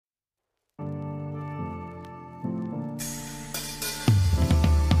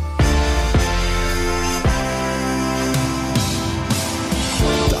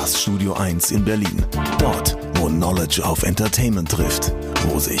Studio 1 in Berlin. Dort, wo Knowledge auf Entertainment trifft.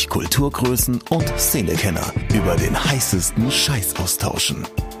 Wo sich Kulturgrößen und Szenekenner über den heißesten Scheiß austauschen.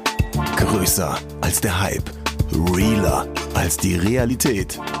 Größer als der Hype. Realer als die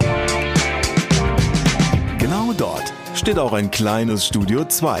Realität. Genau dort steht auch ein kleines Studio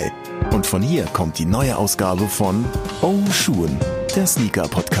 2. Und von hier kommt die neue Ausgabe von Oh Schuhen, der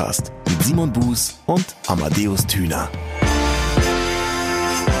Sneaker-Podcast mit Simon Buß und Amadeus Thüner.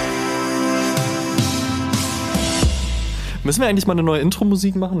 Müssen wir eigentlich mal eine neue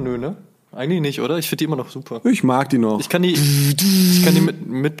Intro-Musik machen? Nö, ne? Eigentlich nicht, oder? Ich finde die immer noch super. Ich mag die noch. Ich kann die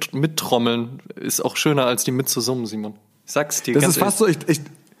mittrommeln. Ist auch schöner, als die mitzusummen, Simon. Ich sag's dir. Das ist fast so,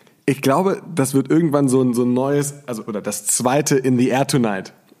 ich glaube, das wird irgendwann so ein neues, also oder das zweite In the Air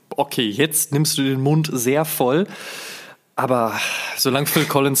Tonight. Okay, jetzt nimmst du den Mund sehr voll. Aber solange Phil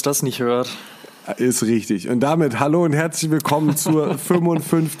Collins das nicht hört... Ist richtig. Und damit hallo und herzlich willkommen zur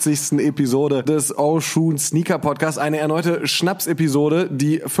 55. Episode des Oshun Sneaker Podcast. Eine erneute Schnaps-Episode,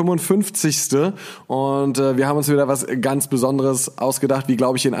 die 55. Und wir haben uns wieder was ganz Besonderes ausgedacht, wie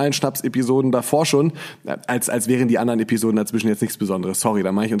glaube ich in allen Schnaps-Episoden davor schon. Als wären die anderen Episoden dazwischen jetzt nichts Besonderes. Sorry,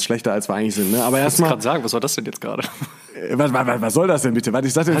 da mache ich uns schlechter, als wir eigentlich sind. Ne? Aber erstmal. Ich wollte gerade sagen, was war das denn jetzt gerade? Was soll das denn bitte? Was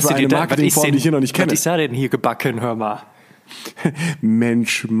ist das denn für eine Marketingform, die ich hier noch nicht kenne? Was ist da denn hier gebacken, hör mal?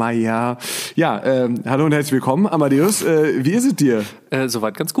 Mensch, Meier. Ja, hallo und herzlich willkommen, Amadeus. Wie ist es dir?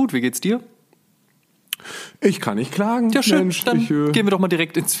 Soweit ganz gut. Wie geht's dir? Ich kann nicht klagen. Ja, schön. Mensch, dann gehen wir doch mal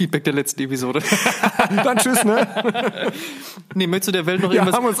direkt ins Feedback der letzten Episode. Dann tschüss, ne? Nee, möchtest du der Welt noch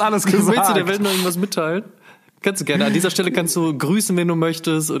irgendwas? Wir haben uns alles gesagt. Möchtest du der Welt noch irgendwas mitteilen? Kannst du gerne. An dieser Stelle kannst du grüßen, wenn du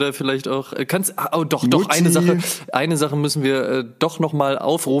möchtest, oder vielleicht auch doch eine Sache müssen wir doch noch mal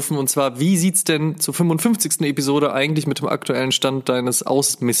aufrufen, und zwar: Wie sieht's denn zur 55. Episode eigentlich mit dem aktuellen Stand deines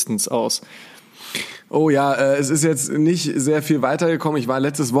Ausmistens aus? Oh ja, es ist jetzt nicht sehr viel weitergekommen. Ich war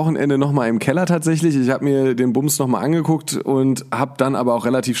letztes Wochenende noch mal im Keller tatsächlich. Ich habe mir den Bums noch mal angeguckt und habe dann aber auch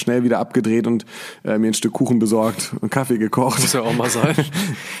relativ schnell wieder abgedreht und mir ein Stück Kuchen besorgt und Kaffee gekocht. Muss ja auch mal sein.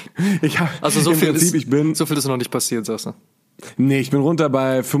 So viel ist noch nicht passiert, sagst du? Nee, ich bin runter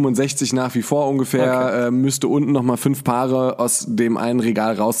bei 65 nach wie vor ungefähr. Okay. Müsste unten noch mal 5 Paare aus dem einen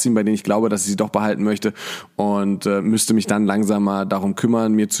Regal rausziehen, bei denen ich glaube, dass ich sie doch behalten möchte, und müsste mich dann langsam mal darum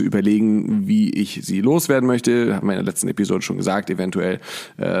kümmern, mir zu überlegen, wie ich sie loswerden möchte. Haben wir in der letzten Episode schon gesagt. Eventuell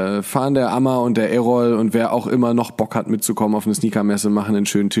fahren der Amma und der Errol und wer auch immer noch Bock hat mitzukommen auf eine Sneakermesse, machen einen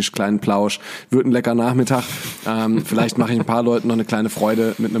schönen Tisch, kleinen Plausch. Wird ein lecker Nachmittag. Vielleicht mache ich ein paar Leuten noch eine kleine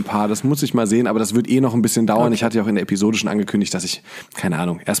Freude mit einem Paar. Das muss ich mal sehen, aber das wird noch ein bisschen dauern. Okay. Ich hatte ja auch in der Episode schon angekündigt, dass ich, keine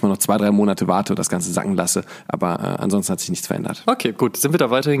Ahnung, erstmal noch 2-3 Monate warte und das Ganze sacken lasse. Aber ansonsten hat sich nichts verändert. Okay, gut. Sind wir da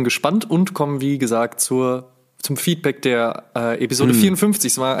weiterhin gespannt und kommen, wie gesagt, zum Feedback der Episode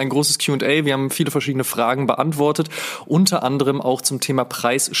 54. Es war ein großes Q&A. Wir haben viele verschiedene Fragen beantwortet, unter anderem auch zum Thema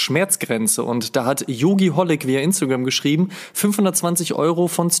Preis-Schmerzgrenze. Und da hat Yogi Holic via Instagram geschrieben, 520 €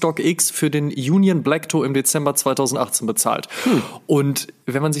 von StockX für den Union Black Toe im Dezember 2018 bezahlt. Und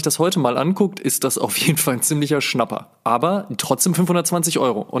wenn man sich das heute mal anguckt, ist das auf jeden Fall ein ziemlicher Schnapper. Aber trotzdem 520 €.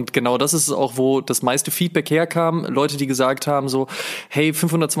 Und genau das ist auch, wo das meiste Feedback herkam. Leute, die gesagt haben so, hey,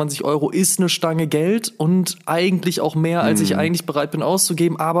 520 € ist eine Stange Geld und eigentlich auch mehr, als ich eigentlich bereit bin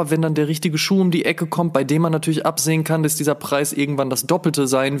auszugeben. Aber wenn dann der richtige Schuh um die Ecke kommt, bei dem man natürlich absehen kann, dass dieser Preis irgendwann das Doppelte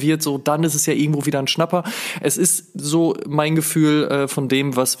sein wird, so dann ist es ja irgendwo wieder ein Schnapper. Es ist so mein Gefühl von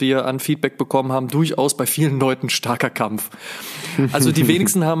dem, was wir an Feedback bekommen haben, durchaus bei vielen Leuten starker Kampf. Also die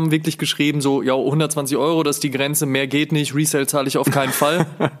wenigsten haben wirklich geschrieben so, ja, 120 €, das ist die Grenze, mehr geht nicht, Resale zahle ich auf keinen Fall.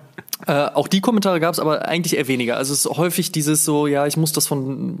 Auch die Kommentare gab es, aber eigentlich eher weniger. Also es ist häufig dieses so, ja, ich muss das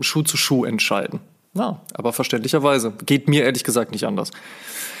von Schuh zu Schuh entscheiden. Ja, aber verständlicherweise. Geht mir ehrlich gesagt nicht anders.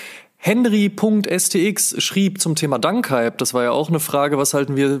 Henry.stx schrieb zum Thema Dunk-Hype, das war ja auch eine Frage, was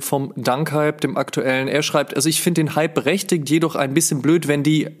halten wir vom Dunk-Hype, dem aktuellen? Er schreibt, also ich finde den Hype berechtigt, jedoch ein bisschen blöd, wenn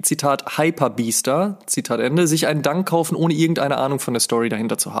die, Zitat, Hyperbeaster, Zitat Ende, sich einen Dunk kaufen, ohne irgendeine Ahnung von der Story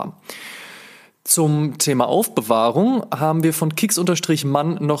dahinter zu haben. Zum Thema Aufbewahrung haben wir von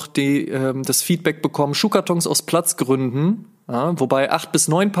Kicks_Mann noch das Feedback bekommen, Schuhkartons aus Platzgründen, ja, wobei 8 bis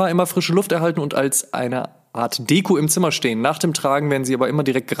 9 Paar immer frische Luft erhalten und als eine Art Deko im Zimmer stehen. Nach dem Tragen werden sie aber immer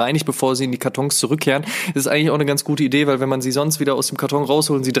direkt gereinigt, bevor sie in die Kartons zurückkehren. Das ist eigentlich auch eine ganz gute Idee, weil wenn man sie sonst wieder aus dem Karton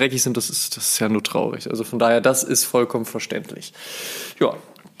rausholt und sie dreckig sind, das ist ja nur traurig. Also von daher, das ist vollkommen verständlich. Ja.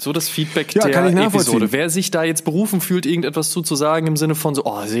 So das Feedback der Episode. Wer sich da jetzt berufen fühlt, irgendetwas zu sagen im Sinne von so,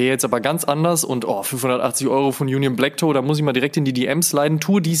 sehe jetzt aber ganz anders und 580 € von Union Black Toe, da muss ich mal direkt in die DMs leiten.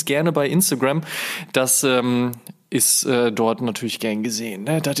 Tue dies gerne bei Instagram. Das ist dort natürlich gern gesehen.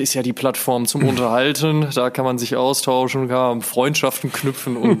 Ne? Das ist ja die Plattform zum Unterhalten. Da kann man sich austauschen, kann man Freundschaften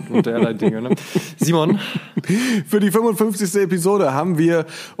knüpfen und derlei Dinge. Ne? Simon, Für die 55. Episode haben wir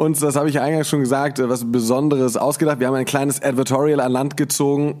uns, das habe ich ja eingangs schon gesagt, was Besonderes ausgedacht. Wir haben ein kleines Advertorial an Land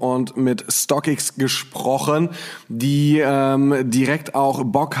gezogen und mit StockX gesprochen, die direkt auch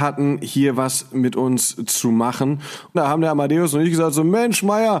Bock hatten, hier was mit uns zu machen. Und da haben der Amadeus und ich gesagt, so Mensch,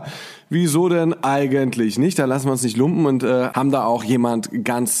 Meier, wieso denn eigentlich nicht? Da lassen wir uns nicht lumpen und haben da auch jemand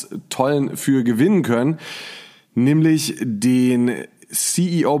ganz tollen für gewinnen können, nämlich den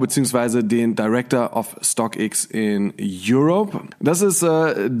CEO bzw. den Director of StockX in Europe. Das ist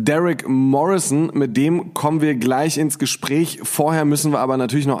Derek Morrison, mit dem kommen wir gleich ins Gespräch. Vorher müssen wir aber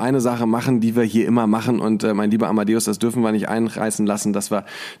natürlich noch eine Sache machen, die wir hier immer machen und mein lieber Amadeus, das dürfen wir nicht einreißen lassen, dass wir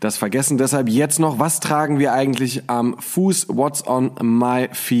das vergessen. Deshalb jetzt noch, was tragen wir eigentlich am Fuß? What's on my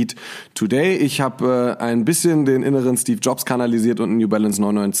feet today? Ich habe ein bisschen den inneren Steve Jobs kanalisiert und ein New Balance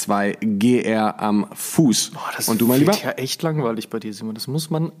 992 GR am Fuß. Das und du, mein Lieber? Ja, echt langweilig bei dir. Das muss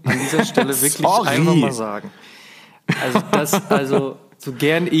man an dieser Stelle wirklich einfach mal sagen. Also so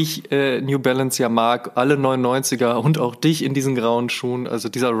gern ich New Balance ja mag, alle 99er und auch dich in diesen grauen Schuhen, also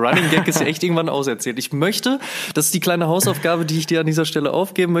dieser Running Gag ist ja echt irgendwann auserzählt. Ich möchte, das ist die kleine Hausaufgabe, die ich dir an dieser Stelle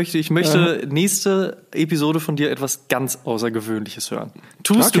aufgeben möchte, ich möchte nächste Episode von dir etwas ganz Außergewöhnliches hören.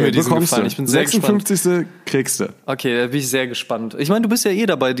 Tust du mir diesen Gefallen? Ich bin sehr 56. gespannt. kriegst du. Okay, da bin ich sehr gespannt. Ich meine, du bist ja eh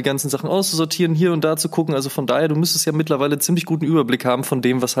dabei, die ganzen Sachen auszusortieren, hier und da zu gucken, also von daher, du müsstest ja mittlerweile ziemlich guten Überblick haben von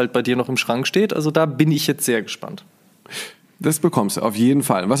dem, was halt bei dir noch im Schrank steht, also da bin ich jetzt sehr gespannt. Das bekommst du auf jeden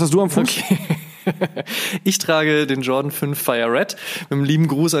Fall. Was hast du am Fuß? Okay. Ich trage den Jordan 5 Fire Red. Mit einem lieben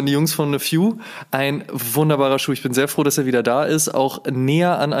Gruß an die Jungs von The Few. Ein wunderbarer Schuh. Ich bin sehr froh, dass er wieder da ist. Auch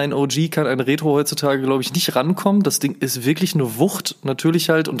näher an einen OG kann ein Retro heutzutage, glaube ich, nicht rankommen. Das Ding ist wirklich eine Wucht.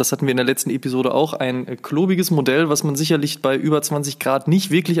 Natürlich halt, und das hatten wir in der letzten Episode auch, ein klobiges Modell, was man sicherlich bei über 20 Grad nicht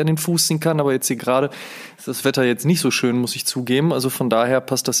wirklich an den Fuß ziehen kann. Aber jetzt hier gerade ist das Wetter jetzt nicht so schön, muss ich zugeben. Also von daher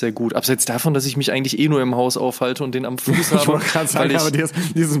passt das sehr gut. Abseits davon, dass ich mich eigentlich eh nur im Haus aufhalte und den am Fuß habe. Ich wollte gerade sagen, aber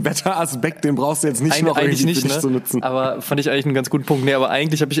diesen Wetteraspekt, den brauchst du jetzt nicht noch irgendwie nicht, für dich ne? zu nutzen. Aber fand ich eigentlich einen ganz guten Punkt. Nee, aber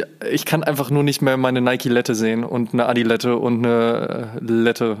eigentlich ich kann einfach nur nicht mehr meine Nike-Lette sehen und eine Adi-Lette und eine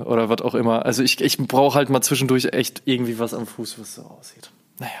Lette oder was auch immer. Also ich brauche halt mal zwischendurch echt irgendwie was am Fuß, was so aussieht.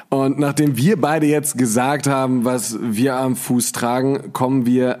 Naja. Und nachdem wir beide jetzt gesagt haben, was wir am Fuß tragen, kommen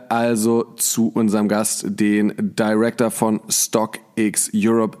wir also zu unserem Gast, den Director von StockX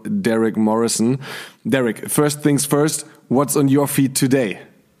Europe, Derek Morrison. Derek, first things first, what's on your feet today?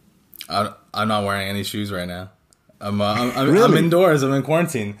 I'm not wearing any shoes right now. Really? I'm indoors. I'm in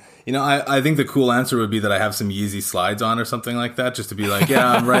quarantine. You know, I think the cool answer would be that I have some Yeezy slides on or something like that, just to be like,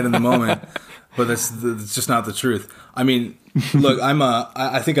 yeah, I'm right in the moment. But that's just not the truth. I mean, look,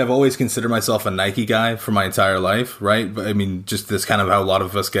 I think I've always considered myself a Nike guy for my entire life, right? But I mean, just this kind of how a lot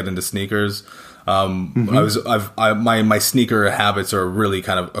of us get into sneakers. My sneaker habits are really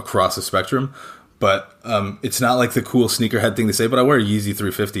kind of across the spectrum. But it's not like the cool sneakerhead thing to say, but I wear Yeezy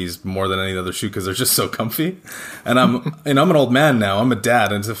 350s more than any other shoe because they're just so comfy. And I'm an old man now. I'm a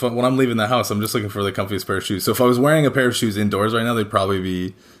dad, and so when I'm leaving the house, I'm just looking for the comfiest pair of shoes. So if I was wearing a pair of shoes indoors right now, they'd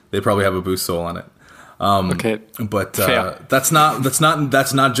probably have a Boost sole on it. Okay, but that's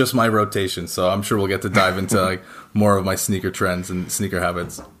not just my rotation. So I'm sure we'll get to dive into like more of my sneaker trends and sneaker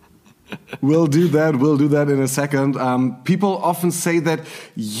habits. We'll do that in a second. People often say that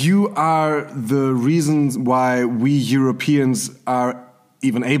you are the reason why we Europeans are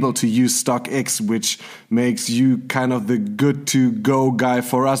even able to use StockX, which makes you kind of the good-to-go guy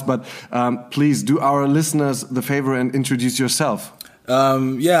for us. But please do our listeners the favor and introduce yourself.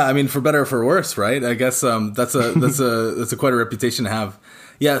 Yeah, I mean, for better or for worse, right? I guess that's quite a reputation to have.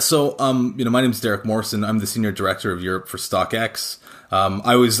 Yeah, so my name is Derek Morrison. I'm the senior director of Europe for StockX.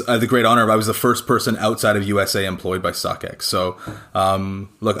 I was the great honor of I was the first person outside of USA employed by StockX. So,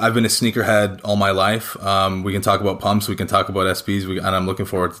 look, I've been a sneakerhead all my life. We can talk about pumps, we can talk about SBs, and I'm looking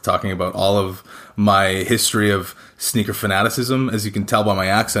forward to talking about all of my history of sneaker fanaticism. As you can tell by my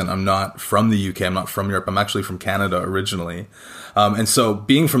accent, I'm not from the UK, I'm not from Europe, I'm actually from Canada originally. And so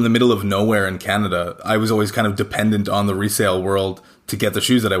being from the middle of nowhere in Canada, I was always kind of dependent on the resale world to get the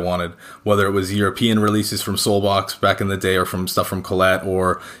shoes that I wanted, whether it was European releases from Soulbox back in the day or from stuff from Colette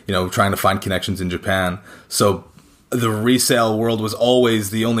or, trying to find connections in Japan. So the resale world was always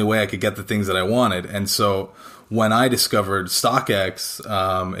the only way I could get the things that I wanted. And so when I discovered StockX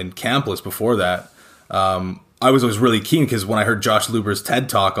and Campless before that, I was always really keen because when I heard Josh Luber's TED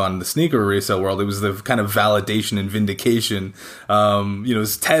Talk on the sneaker resale world, it was the kind of validation and vindication.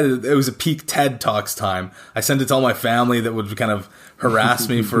 It was a peak TED Talks time. I sent it to all my family that would kind of harassed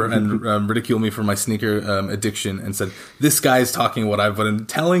me for and ridiculed me for my sneaker addiction, and said, "This guy is talking what I've been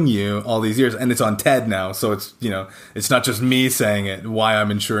telling you all these years," and it's on TED now, so it's it's not just me saying it. Why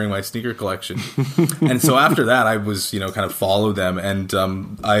I'm insuring my sneaker collection, and so after that, I was kind of followed them, and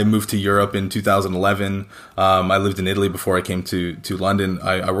I moved to Europe in 2011. I lived in Italy before I came to London.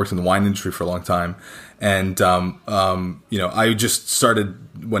 I worked in the wine industry for a long time. And, I just started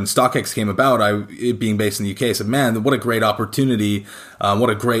when StockX came about, it being based in the UK, I said, man, what a great opportunity. What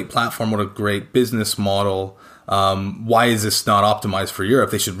a great platform. What a great business model. Why is this not optimized for Europe?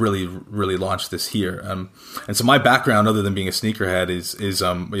 They should really, really launch this here. And so my background, other than being a sneakerhead, is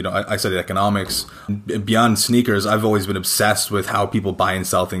I studied economics. Beyond sneakers, I've always been obsessed with how people buy and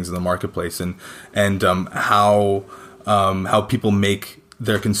sell things in the marketplace, and how people make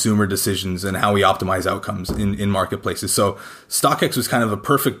their consumer decisions and how we optimize outcomes in marketplaces. So StockX was kind of a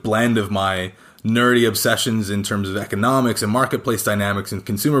perfect blend of my nerdy obsessions in terms of economics and marketplace dynamics and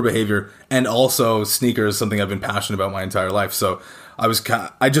consumer behavior, and also sneakers, something I've been passionate about my entire life. So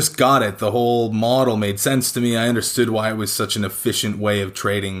I just got it. The whole model made sense to me. I understood why it was such an efficient way of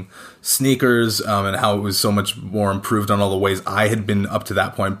trading sneakers, and how it was so much more improved on all the ways I had been up to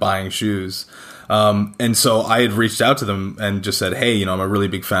that point buying shoes. And so I had reached out to them and just said, hey, I'm a really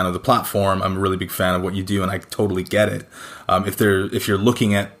big fan of the platform. I'm a really big fan of what you do, and I totally get it. If you're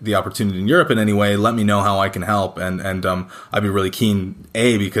looking at the opportunity in Europe in any way, let me know how I can help. And I'd be really keen,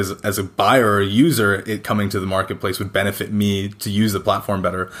 because as a buyer or a user, it coming to the marketplace would benefit me to use the platform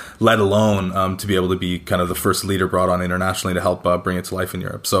better, let alone to be able to be kind of the first leader brought on internationally to help bring it to life in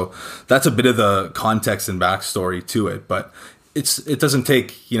Europe. So that's a bit of the context and backstory to it. But it doesn't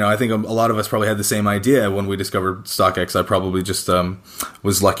take, I think a lot of us probably had the same idea when we discovered StockX. I probably just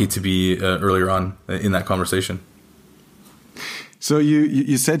was lucky to be earlier on in that conversation. So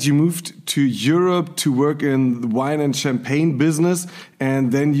you said you moved to Europe to work in the wine and champagne business,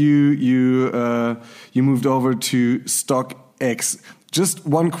 and then you moved over to StockX. Just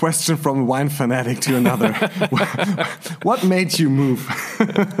one question from a wine fanatic to another. What made you move?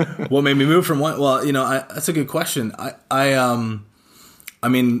 What made me move from wine? Well, that's a good question. I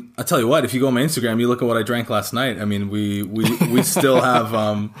mean, I'll tell you what, if you go on my Instagram, you look at what I drank last night. I mean, we still have,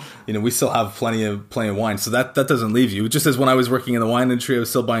 we still have plenty of wine. So that doesn't leave you. Just as when I was working in the wine industry, I was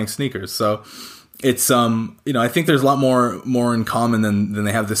still buying sneakers. So it's, I think there's a lot more in common than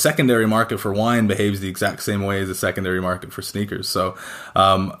they have. The secondary market for wine behaves the exact same way as the secondary market for sneakers. So,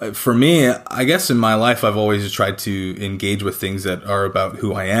 for me, I guess in my life, I've always tried to engage with things that are about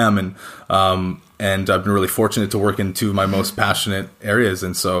who I am. And I've been really fortunate to work in two of my most passionate areas.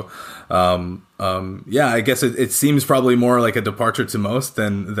 And so, I guess it seems probably more like a departure to most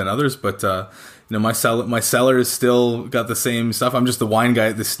than others, but, my cellar is still got the same stuff. I'm just the wine guy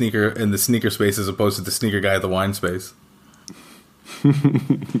in the sneaker space as opposed to the sneaker guy at the wine space.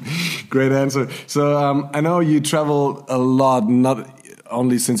 Great answer. So I know you travel a lot, not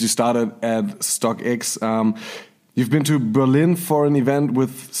only since you started at StockX. You've been to Berlin for an event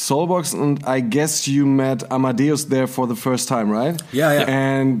with Soulbox, and I guess you met Amadeus there for the first time, right? Yeah.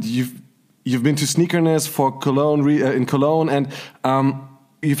 And you've been to Sneakerness for Cologne in Cologne, and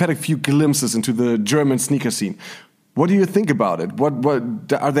you've had a few glimpses into the German sneaker scene. What do you think about it? What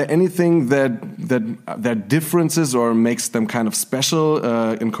are there anything that differences or makes them kind of special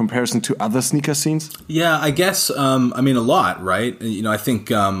in comparison to other sneaker scenes? Yeah, I guess a lot, right? I think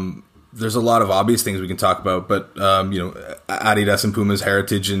there's a lot of obvious things we can talk about, but Adidas and Puma's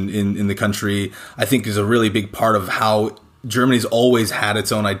heritage in the country, I think, is a really big part of how Germany's always had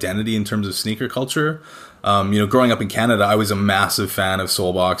its own identity in terms of sneaker culture. Growing up in Canada, I was a massive fan of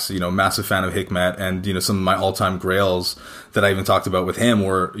Soulbox, massive fan of Hikmet, and, some of my all-time grails that I even talked about with him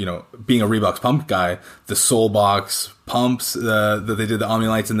were, being a Reebok's pump guy, the Soulbox pumps that they did, the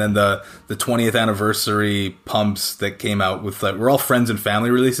Omni-Lights, and then the 20th anniversary pumps that came out with, we're all friends and family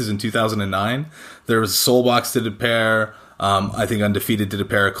releases in 2009. There was Soulbox did a pair, I think Undefeated did a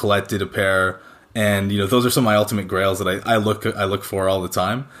pair, Colette did a pair, and those are some of my ultimate grails that I look for all the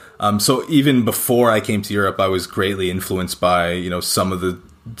time. So even before I came to Europe, I was greatly influenced by some of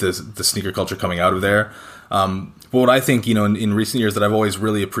the sneaker culture coming out of there. But what I think in recent years that I've always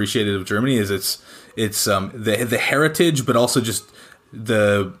really appreciated of Germany is it's the heritage, but also just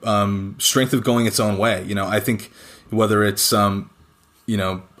the strength of going its own way. I think whether it's even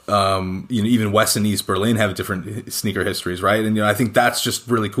West and East Berlin have different sneaker histories, right? And I think that's just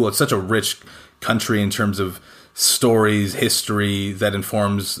really cool. It's such a rich country in terms of stories, history that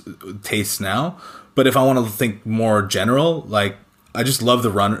informs tastes now. But if I want to think more general, I just love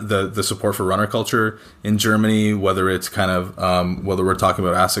the support for runner culture in Germany, whether it's kind of whether we're talking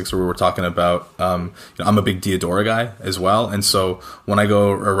about Asics or we're talking about I'm a big Diadora guy as well, and so when I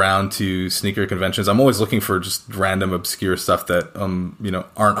go around to sneaker conventions, I'm always looking for just random obscure stuff that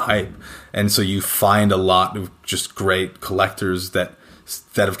aren't hype, and so you find a lot of just great collectors that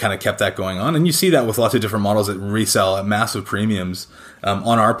have kind of kept that going on, and you see that with lots of different models that resell at massive premiums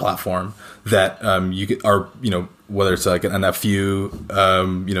on our platform that whether it's like an FU,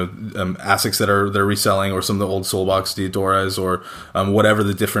 Asics that are reselling, or some of the old Soulbox Diodoras, or whatever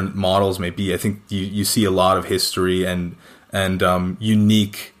the different models may be. I think you see a lot of history and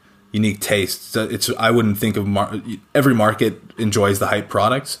unique tastes. I wouldn't think of every market enjoys the hype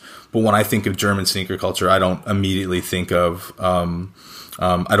products, but when I think of German sneaker culture, I don't immediately think of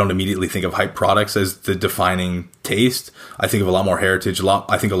hype products as the defining taste. I think of a lot more heritage.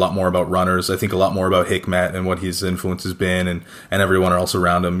 I think a lot more about runners. I think a lot more about Hikmet and what his influence has been, and everyone else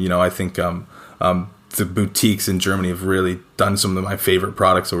around him. I think the boutiques in Germany have really done some of my favorite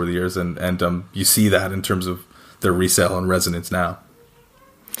products over the years, and you see that in terms of their resale and resonance now.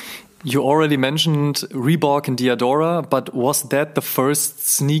 You already mentioned Reebok and Diadora, but was that the first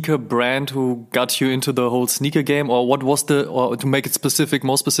sneaker brand who got you into the whole sneaker game, or or to make it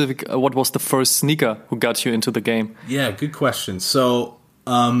more specific, what was the first sneaker who got you into the game? Yeah, good question. So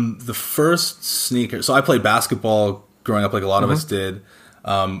the first sneaker, so I played basketball growing up like a lot of us did.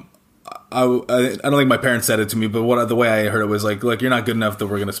 I don't think my parents said it to me, but the way I heard it was like you're not good enough that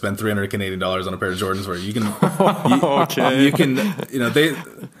we're going to spend $300 Canadian on a pair of Jordans where you can, they.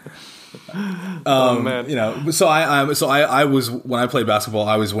 So I was, when I played basketball,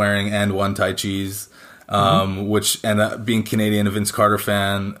 I was wearing and one Tai Chis, being Canadian, a Vince Carter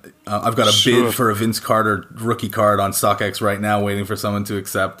fan. I've got a bid for a Vince Carter rookie card on StockX right now, waiting for someone to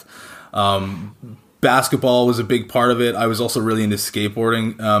accept. Basketball was a big part of it. I was also really into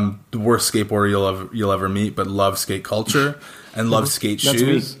skateboarding. The worst skateboarder you'll ever meet, but love skate culture and love skate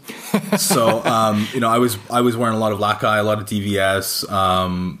shoes. So I was wearing a lot of Lakai, a lot of DVS, a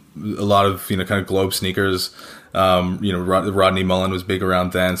lot of kind of Globe sneakers. Rodney Mullen was big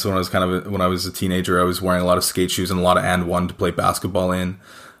around then. So when I was a teenager, I was wearing a lot of skate shoes and a lot of and one to play basketball in.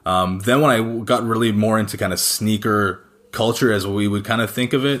 Then when I got really more into kind of sneaker culture as we would kind of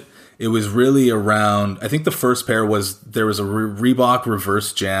think of it, it was really around, I think the first pair there was a Reebok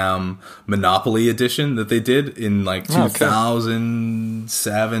Reverse Jam Monopoly edition that they did in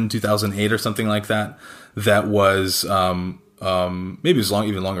 2007, 2008 or something like that. That was, maybe it was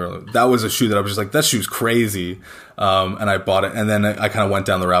even longer. That was a shoe that I was just like, that shoe's crazy. And I bought it. And then I kind of went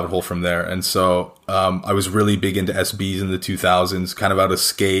down the rabbit hole from there. And so, I was really big into SBs in the 2000s, kind of out of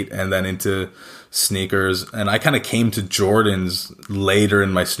skate and then into sneakers, and I kind of came to Jordans later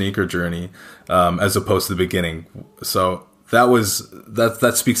in my sneaker journey, as opposed to the beginning. So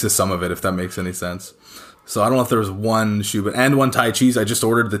that speaks to some of it, if that makes any sense. So I don't know if there was one shoe, and one Tai Chis. I just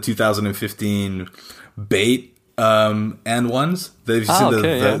ordered the 2015 Bait and ones. They've seen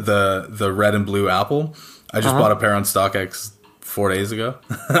the red and blue apple. I just bought a pair on StockX 4 days ago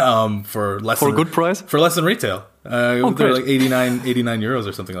for a good price, for less than retail. They're like 89 euros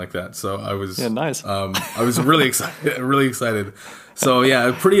or something like that. So I was nice. I was really excited. So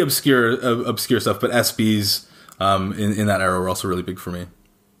yeah, pretty obscure stuff, but SBs in that era were also really big for me.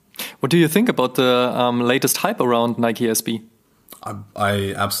 What do you think about the latest hype around Nike SB?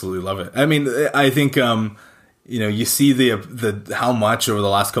 I absolutely love it. I mean, I think you see the how much over the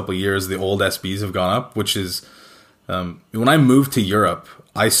last couple of years the old SBs have gone up, which is when I moved to Europe,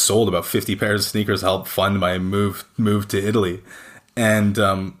 I sold about 50 pairs of sneakers to help fund my move to Italy. And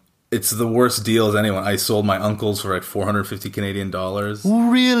it's the worst deal as anyone. I sold my uncle's for like $450 Canadian.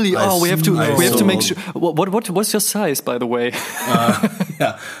 Really? We have to make sure. What's your size, by the way?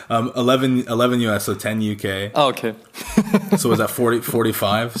 11 US, so 10 UK. Oh, okay. So was that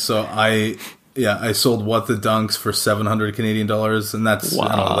 45? So I sold What the Dunks for $700 Canadian, and that's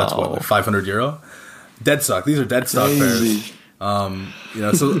that's what, 500 euro. Dead stock. These are dead stock pairs.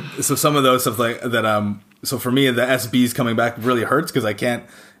 So some of those stuff like that. So for me, the SBs coming back really hurts because I can't.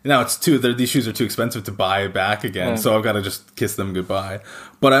 These shoes are too expensive to buy back again, so I've got to just kiss them goodbye.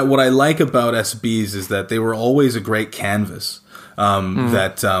 But what I like about SBs is that they were always a great canvas. They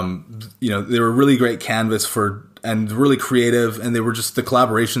were really great canvas and really creative, and they were just, the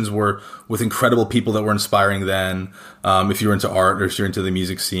collaborations were with incredible people that were inspiring then. If you're into art or if you're into the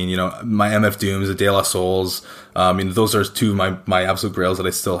music scene, my MF Dooms, the De La Souls, those are two of my absolute grails that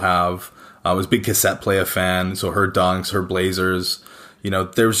I still have. I was a big Cassette Playa fan, so her Dunks, her Blazers,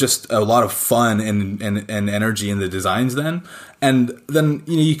 there was just a lot of fun and energy in the designs then. And then,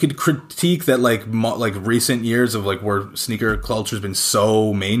 you could critique that like recent years of like where sneaker culture has been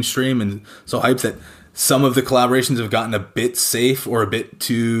so mainstream and so hyped that some of the collaborations have gotten a bit safe or a bit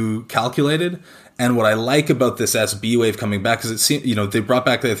too calculated. And what I like about this SB wave coming back is it seems, they brought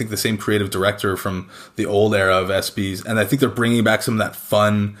back, I think, the same creative director from the old era of SBs. And I think they're bringing back some of that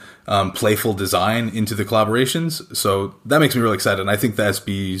fun, playful design into the collaborations. So that makes me really excited. And I think the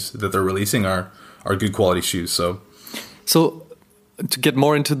SBs that they're releasing are good quality shoes. So to get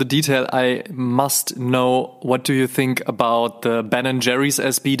more into the detail, I must know, what do you think about the Ben & Jerry's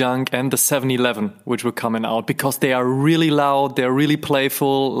SB Dunk and the 7-Eleven, which were coming out? Because they are really loud, they're really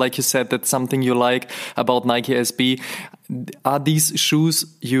playful. Like you said, that's something you like about Nike SB. Are these shoes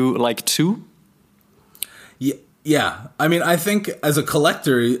you like too? Yeah. I mean, I think as a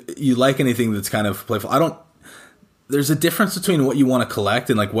collector, you like anything that's kind of playful. There's a difference between what you want to collect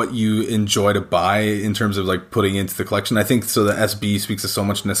and like what you enjoy to buy in terms of like putting into the collection. I think so the SB speaks to so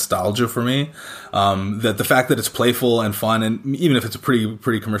much nostalgia for me, that the fact that it's playful and fun, and even if it's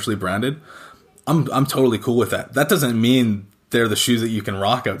pretty commercially branded, I'm totally cool with that. That doesn't mean they're the shoes that you can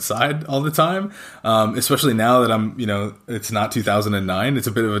rock outside all the time. Especially now that it's not 2009, it's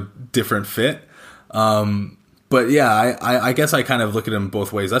a bit of a different fit. But yeah, I guess I kind of look at them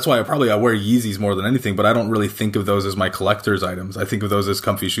both ways. That's why I wear Yeezys more than anything, but I don't really think of those as my collector's items. I think of those as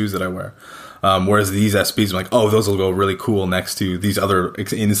comfy shoes that I wear. Whereas these SBs, I'm like, oh, those will go really cool next to these other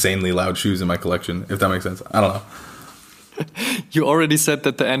insanely loud shoes in my collection, if that makes sense. I don't know. You already said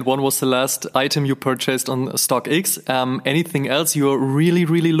that the N1 was the last item you purchased on StockX. Anything else you're really,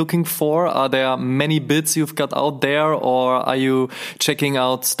 really looking for? Are there many bids you've got out there, or are you checking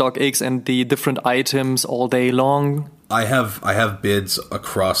out StockX and the different items all day long? I have bids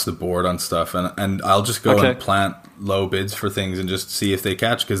across the board on stuff, and I'll just go and plant low bids for things and just see if they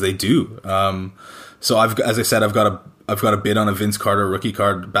catch, because they do. So as I said, I've got a bid on a Vince Carter rookie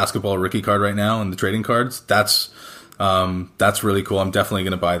card, basketball rookie card right now, and the trading cards. That's really cool. I'm definitely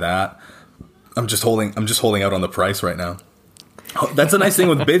going to buy that. I'm just holding out on the price right now. That's a nice thing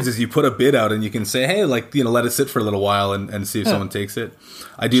with bids, is you put a bid out and you can say, hey, let it sit for a little while and see if someone takes it.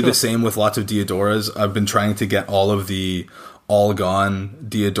 I do the same with lots of Diodoras. I've been trying to get all of the all gone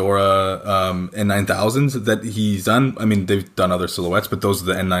Diodora N9000s that he's done. I mean, they've done other silhouettes, but those are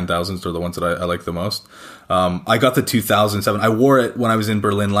the N9000s are the ones that I like the most. I got the 2007. I wore it when I was in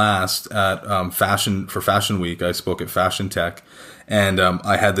Berlin last at Fashion Week. I spoke at Fashion Tech, and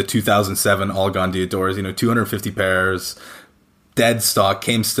I had the 2007 all gone Diodoras. 250 pairs, dead stock.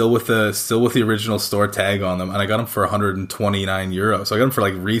 Came still with the original store tag on them, and I got them for 129 euros. So I got them for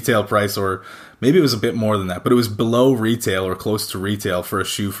like retail price, or maybe it was a bit more than that, but it was below retail or close to retail for a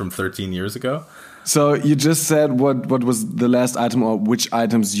shoe from 13 years ago. So you just said what was the last item, or which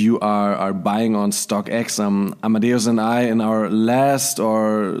items you are buying on StockX. Amadeus and I, in our last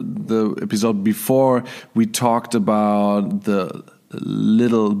or the episode before, we talked about the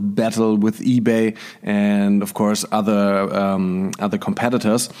little battle with eBay and of course other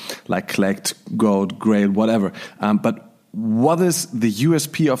competitors like Collect, Gold, Grail, whatever. But what is the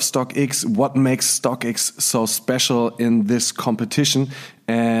USP of StockX? What makes StockX so special in this competition?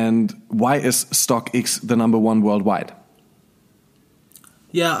 And why is StockX the number one worldwide?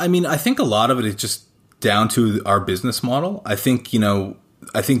 Yeah, I mean, I think a lot of it is just down to our business model. I think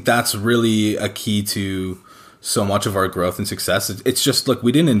that's really a key to so much of our growth and success. It's just, look,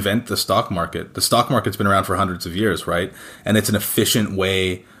 we didn't invent the stock market. The stock market's been around for hundreds of years, right? And it's an efficient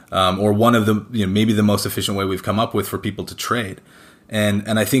way, or one of the, maybe the most efficient way we've come up with for people to trade.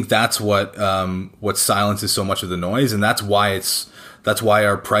 And I think that's what silences so much of the noise. And that's why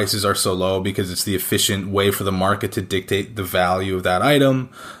our prices are so low, because it's the efficient way for the market to dictate the value of that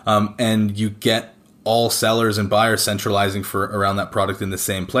item. And you get all sellers and buyers centralizing around that product in the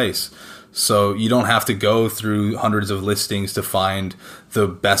same place. So you don't have to go through hundreds of listings to find the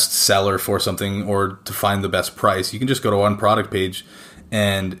best seller for something or to find the best price. You can just go to one product page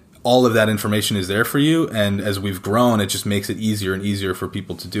and all of that information is there for you. And as we've grown, it just makes it easier and easier for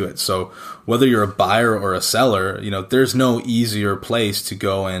people to do it. So whether you're a buyer or a seller, there's no easier place to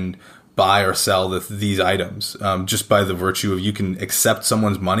go and buy or sell these items, just by the virtue of you can accept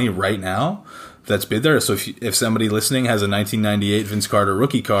someone's money right now that's bid there. So if somebody listening has a 1998 Vince Carter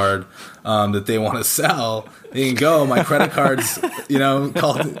rookie card, that they want to sell, they can go. My credit cards,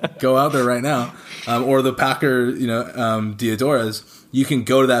 go out there right now, or the Packer, Diodoras. You can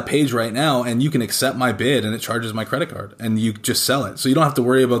go to that page right now and you can accept my bid and it charges my credit card and you just sell it. So you don't have to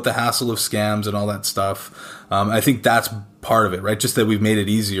worry about the hassle of scams and all that stuff. I think that's part of it, right? Just that we've made it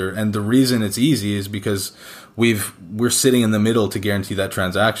easier. And the reason it's easy is because we're sitting in the middle to guarantee that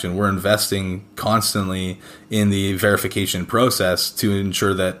transaction. We're investing constantly in the verification process to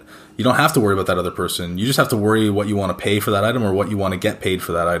ensure that you don't have to worry about that other person. You just have to worry what you want to pay for that item or what you want to get paid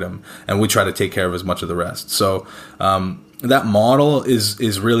for that item. And we try to take care of as much of the rest. So, that model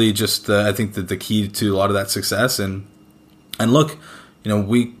is really just I think that the key to a lot of that success. And look,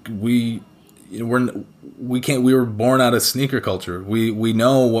 we were born out of sneaker culture. We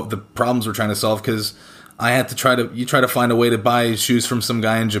know what the problems we're trying to solve because I had to try to find a way to buy shoes from some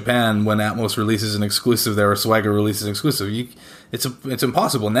guy in Japan when Atmos releases an exclusive there or Swagger releases an exclusive. It's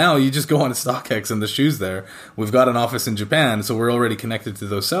impossible. Now you just go on to StockX and the shoes there. We've got an office in Japan, so we're already connected to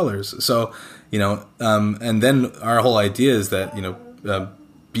those sellers. So, and then our whole idea is that,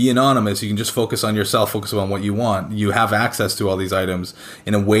 be anonymous. You can just focus on yourself, focus on what you want. You have access to all these items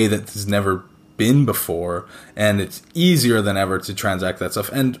in a way that has never been before, and it's easier than ever to transact that stuff.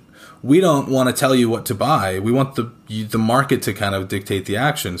 And we don't want to tell you what to buy. We want the market to kind of dictate the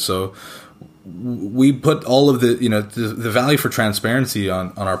action. So we put all of the value for transparency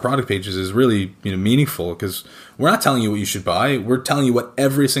on our product pages is really meaningful because we're not telling you what you should buy. We're telling you what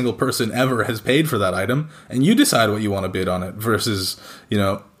every single person ever has paid for that item, and you decide what you want to bid on it versus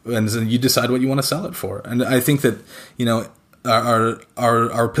and then you decide what you want to sell it for. And I think that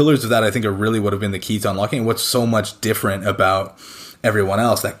our pillars of that I think are really what have been the key to unlocking what's so much different about everyone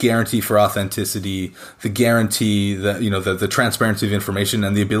else. That guarantee for authenticity, the guarantee that the transparency of information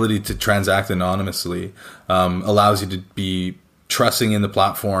and the ability to transact anonymously allows you to be trusting in the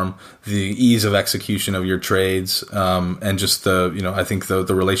platform, the ease of execution of your trades, and just I think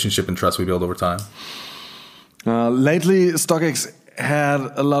the relationship and trust we build over time. Lately, StockX had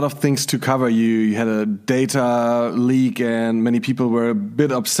a lot of things to cover. You had a data leak and many people were a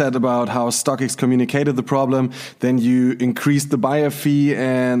bit upset about how StockX communicated the problem. Then you increased the buyer fee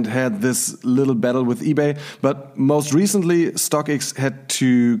and had this little battle with eBay. But most recently, StockX had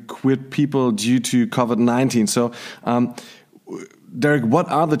to quit people due to COVID-19. So, Derek, what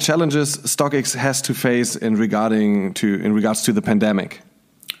are the challenges StockX has to face in regards to the pandemic?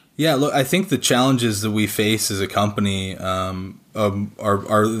 Yeah, look, I think the challenges that we face as a company are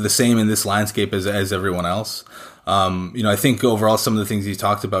the same in this landscape as everyone else. I think overall some of the things you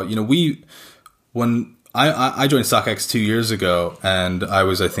talked about, when I joined StockX 2 years ago, and I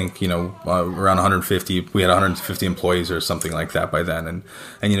was, I think, around 150. We had 150 employees or something like that by then.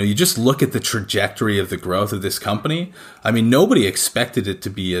 And you just look at the trajectory of the growth of this company. I mean, nobody expected it to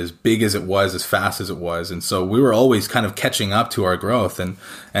be as big as it was, as fast as it was. And so we were always kind of catching up to our growth and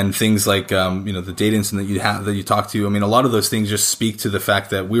things like, the data incident that you talked to. I mean, a lot of those things just speak to the fact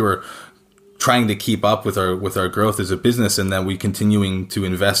that we were trying to keep up with our growth as a business, and that we continuing to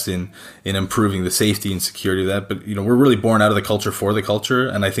invest in improving the safety and security of that. But we're really born out of the culture for the culture,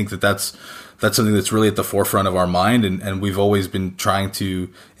 and I think that's something that's really at the forefront of our mind, and we've always been trying to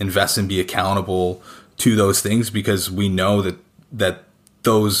invest and be accountable to those things because we know that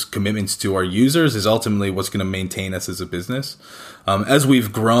those commitments to our users is ultimately what's going to maintain us as a business. As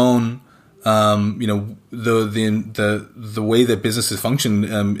we've grown, the way that businesses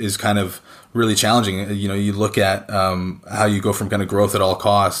function is kind of really challenging. You look at how you go from kind of growth at all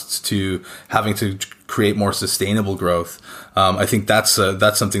costs to having to create more sustainable growth. I think that's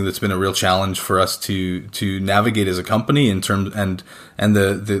something that's been a real challenge for us to navigate as a company in terms and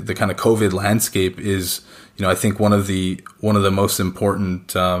the kind of COVID landscape is, I think one of the most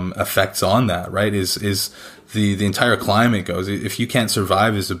important effects on that, right, is the entire climate goes. If you can't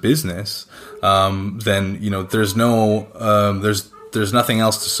survive as a business, then there's nothing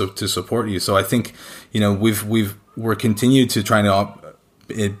else to support you. So I think we're continued to trying to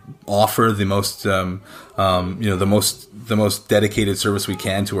offer the most dedicated service we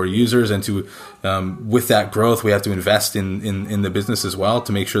can to our users, and to with that growth we have to invest in the business as well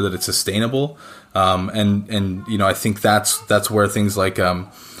to make sure that it's sustainable. And I think that's where things like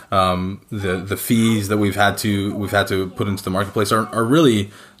the fees that we've had to put into the marketplace are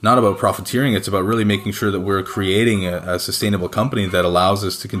really not about profiteering. It's about really making sure that we're creating a sustainable company that allows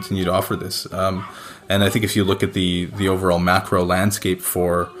us to continue to offer this. And I think if you look at the overall macro landscape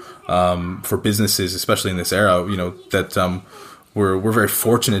for businesses, especially in this era, that we're very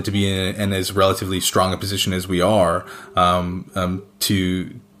fortunate to be in as relatively strong a position as we are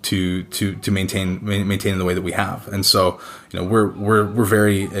to maintain the way that we have. And so we're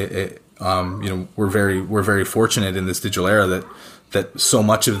very we're very fortunate in this digital era that so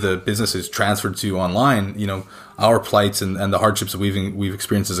much of the business is transferred to online. Our plights and the hardships that we've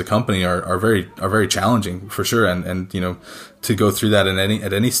experienced as a company are very challenging for sure. And to go through that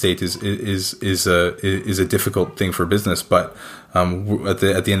at any state is a difficult thing for business. But at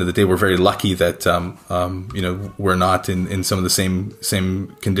the end of the day, we're very lucky that we're not in some of the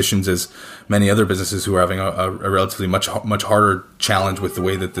same conditions as many other businesses who are having a relatively much harder challenge with the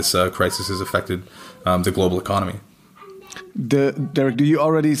way that this crisis has affected the global economy. Derek, do you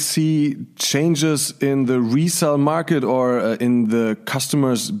already see changes in the resale market or in the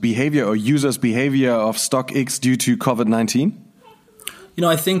customers' behavior or users' behavior of StockX due to COVID-19?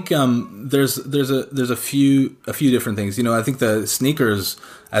 I think there's a few different things. I think the sneakers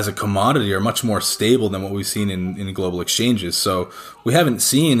as a commodity are much more stable than what we've seen in global exchanges. So we haven't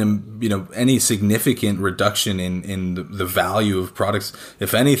seen any significant reduction in the value of products.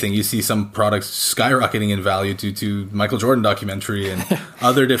 If anything, you see some products skyrocketing in value due to Michael Jordan documentary and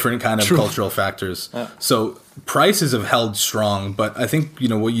other different kind of cultural factors. Yeah. So prices have held strong, but I think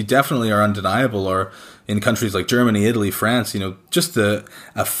what you definitely are undeniable are in countries like Germany, Italy, France, just the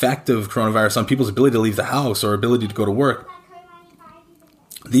effect of coronavirus on people's ability to leave the house or ability to go to work.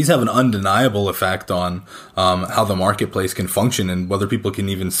 These have an undeniable effect on how the marketplace can function and whether people can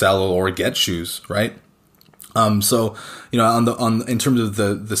even sell or get shoes, right? So in terms of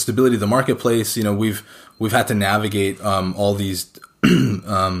the stability of the marketplace, we've had to navigate all these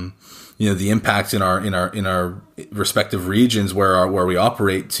the impacts in our respective regions where we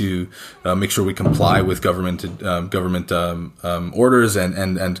operate to make sure we comply with government orders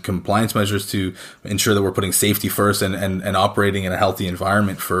and compliance measures to ensure that we're putting safety first and operating in a healthy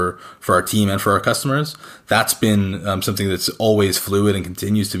environment for our team and for our customers. That's been something that's always fluid and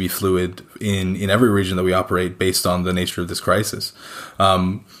continues to be fluid in every region that we operate based on the nature of this crisis.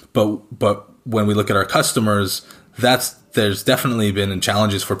 But when we look at our customers, there's definitely been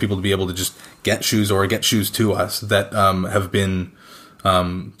challenges for people to be able to just get shoes or get shoes to us that have been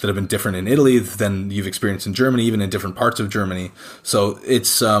different in Italy than you've experienced in Germany, even in different parts of Germany. So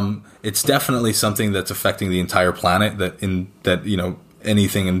it's definitely something that's affecting the entire planet.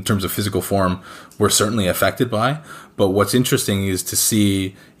 Anything in terms of physical form, we're certainly affected by. But what's interesting is to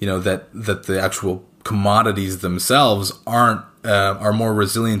see that the actual commodities themselves are more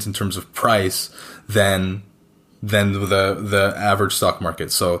resilient in terms of price than the average stock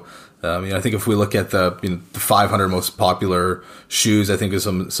market. So, I think if we look at the 500 most popular shoes, I think is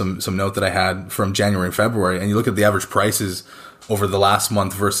some note that I had from January and February, and you look at the average prices over the last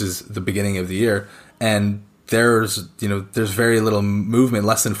month versus the beginning of the year, and there's very little movement,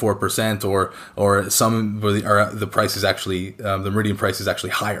 less than 4%, or some the price is actually the Meridian price is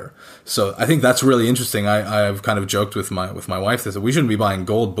actually higher. So I think that's really interesting. I've kind of joked with my wife that we shouldn't be buying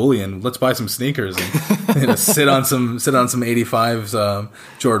gold bullion. Let's buy some sneakers and sit on some 85s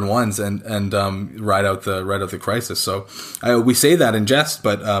Jordan 1s and ride out the crisis. So we say that in jest,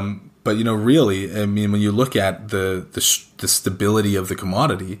 but really, I mean, when you look at the stability of the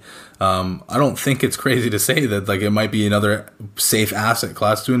commodity, I don't think it's crazy to say that it might be another safe asset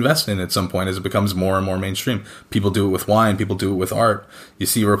class to invest in at some point as it becomes more and more mainstream. People do it with wine. People do it with art. You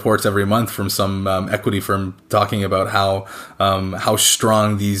see reports every month from some equity firm talking about how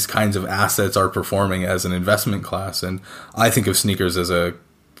strong these kinds of assets are performing as an investment class. And I think of sneakers as a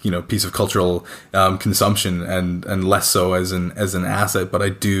piece of cultural consumption and less so as an asset, but I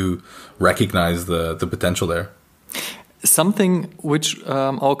do recognize the potential there. Something which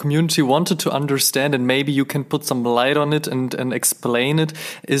our community wanted to understand, and maybe you can put some light on it and explain it,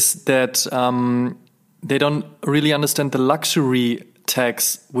 is that they don't really understand the luxury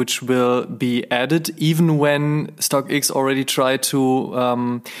tax which will be added, even when StockX already tried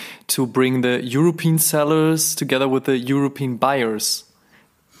to bring the European sellers together with the European buyers.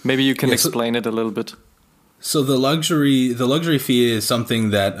 Maybe you can explain it a little bit. So the luxury fee is something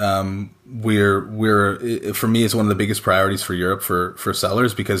that we're for me is one of the biggest priorities for Europe for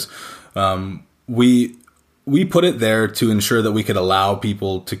sellers, because we put it there to ensure that we could allow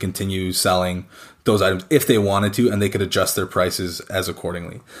people to continue selling those items if they wanted to, and they could adjust their prices as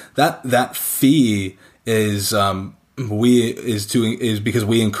accordingly. That fee is because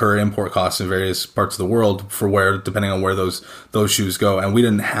we incur import costs in various parts of the world depending on where those shoes go, and we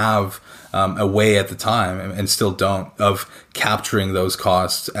didn't have a way at the time, and still don't, of capturing those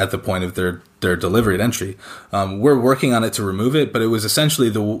costs at the point of their delivery at entry. We're working on it to remove it, but it was essentially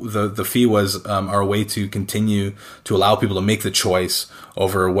the fee was our way to continue to allow people to make the choice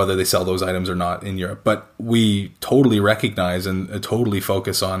over whether they sell those items or not in Europe. But we totally recognize and totally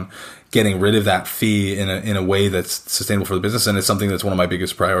focus on getting rid of that fee in a way that's sustainable for the business. And it's something that's one of my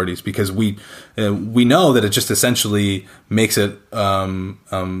biggest priorities, because we know that it just essentially makes it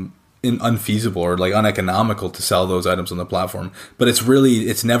unfeasible or like uneconomical to sell those items on the platform. But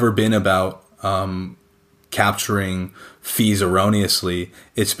it's never been about capturing fees erroneously.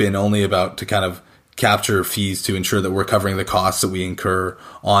 It's been only about to kind of capture fees to ensure that we're covering the costs that we incur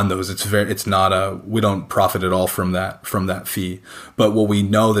on those. We don't profit at all from that fee. But what we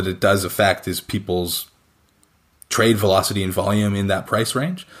know that it does affect is people's trade velocity and volume in that price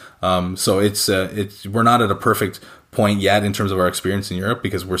range. So we're not at a perfect point yet in terms of our experience in Europe,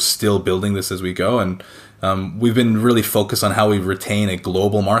 because we're still building this as we go. And we've been really focused on how we retain a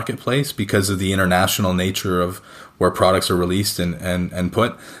global marketplace because of the international nature of where products are released and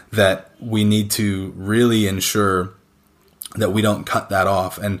put, that we need to really ensure that we don't cut that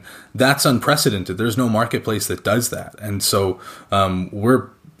off. And that's unprecedented. There's no marketplace that does that. And so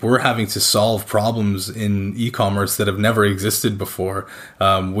we're having to solve problems in e-commerce that have never existed before,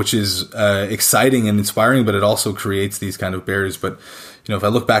 which is exciting and inspiring, but it also creates these kind of barriers. But if I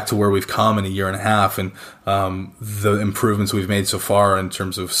look back to where we've come in a year and a half, and the improvements we've made so far in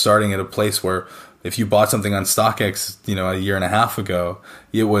terms of starting at a place where if you bought something on StockX, a year and a half ago,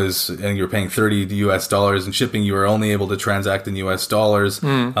 it was, and you were paying $30 in shipping, you were only able to transact in US dollars.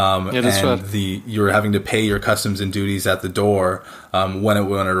 That's right. You were having to pay your customs and duties at the door when it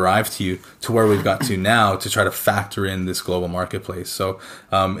arrived to you, to where we've got to now to try to factor in this global marketplace. So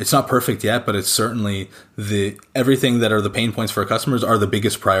it's not perfect yet, but it's certainly everything that are the pain points for our customers are the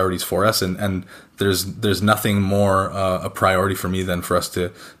biggest priorities for us. And there's nothing more a priority for me than for us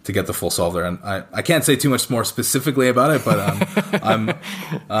to get the full solve there. And I can't say too much more specifically about it, but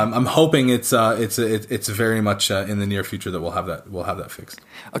I'm hoping it's very much in the near future that we'll have that fixed.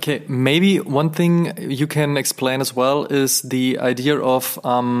 Okay, maybe one thing you can explain as well is the idea of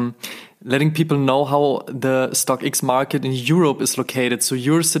letting people know how the StockX market in Europe is located. So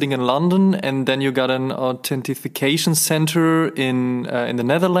you're sitting in London, and then you got an authentication center in the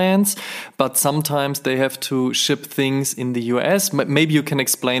Netherlands, but sometimes they have to ship things in the US. Maybe you can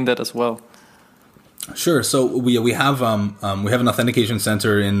explain that as well. Sure. So we have an authentication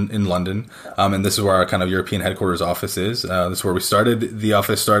center in London, and this is where our kind of European headquarters office is. This is where we started. The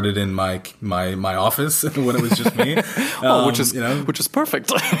office started in my office when it was just me. Which is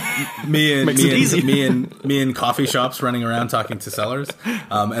perfect. me in coffee shops running around talking to sellers,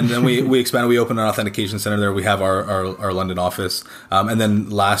 and then we expanded. We opened an authentication center there. We have our London office, and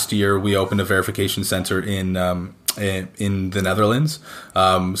then last year we opened a verification center in the Netherlands.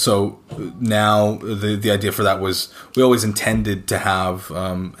 So now the idea for that was we always intended to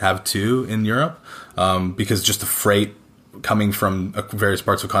have two in Europe, because just the freight coming from various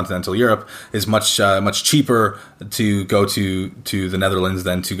parts of continental Europe is much cheaper to go to the Netherlands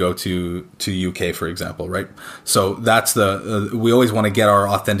than to go to UK, for example, right? So that's we always want to get our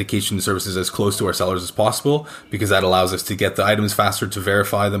authentication services as close to our sellers as possible, because that allows us to get the items faster, to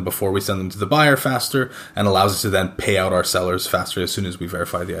verify them before we send them to the buyer faster, and allows us to then pay out our sellers faster as soon as we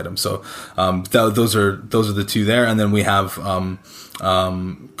verify the item. So those are the two there, and then we have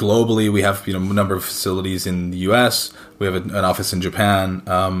globally we have a number of facilities in the US. We have an office in Japan,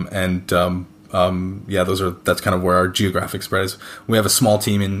 that's kind of where our geographic spread is. We have a small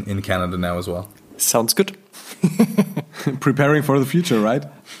team in Canada now as well. Sounds good. Preparing for the future, right?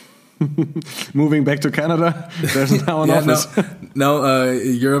 Moving back to Canada, there's now an office. No,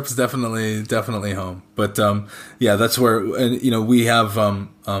 Europe's definitely home. But that's where we have.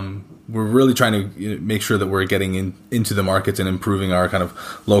 We're really trying to make sure that we're getting into the markets and improving our kind of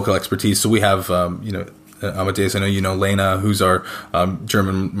local expertise. So we have Amadeus, I know you know Lena, who's our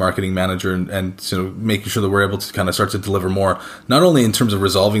German marketing manager, and so making sure that we're able to kind of start to deliver more, not only in terms of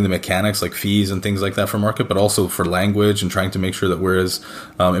resolving the mechanics like fees and things like that for market, but also for language and trying to make sure that we're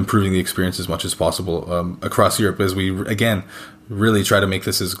improving the experience as much as possible across Europe, as we again really try to make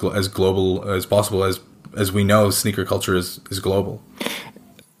this as global as possible, as we know sneaker culture is global.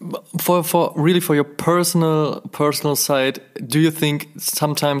 For your personal side, do you think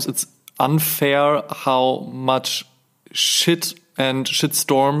sometimes it's unfair how much shit and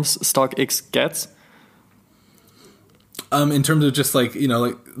shitstorms StockX gets? In terms of just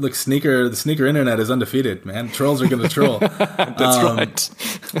the sneaker internet is undefeated, man. Trolls are going to troll. That's right.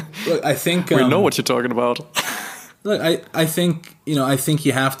 Look, I think we know what you're talking about. Look, I think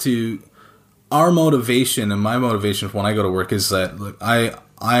you have to. Our motivation and my motivation when I go to work is that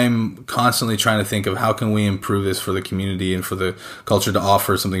I'm constantly trying to think of how can we improve this for the community and for the culture to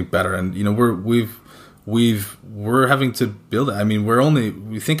offer something better. And we're having to build it. I mean,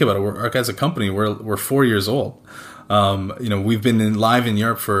 we think about it. We're as a company, we're 4 years old. we've been live in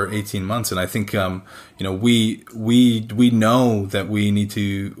Europe for 18 months, and I think, we know that we need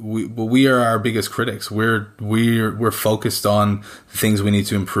to, we are our biggest critics. We're focused on the things we need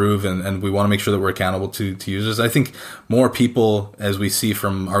to improve, and we want to make sure that we're accountable to users. I think more people, as we see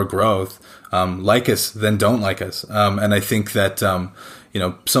from our growth, like us than don't like us. And I think that,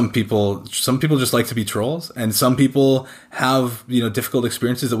 some people just like to be trolls, and some people have, difficult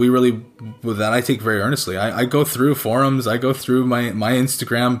experiences that I take very earnestly. I go through forums, I go through my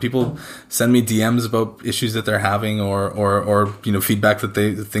Instagram. People send me DMs about issues that they're having, or feedback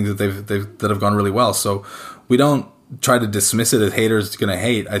things that have gone really well. So we don't try to dismiss it as haters going to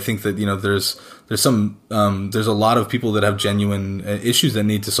hate. I think that, there's a lot of people that have genuine issues that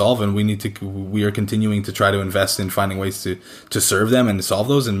need to solve, and we are continuing to try to invest in finding ways to serve them and to solve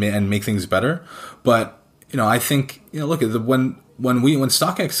those and make things better. But, I think, look at when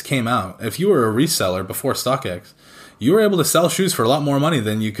StockX came out, if you were a reseller before StockX, you were able to sell shoes for a lot more money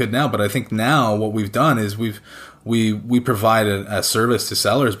than you could now. But I think now what we've done is we provide a service to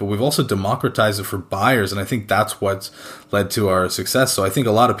sellers, but we've also democratized it for buyers, and I think that's what's led to our success. So I think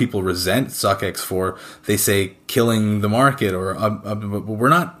a lot of people resent StockX for, they say, killing the market, or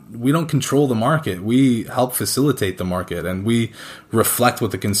we don't control the market. We help facilitate the market, and we reflect what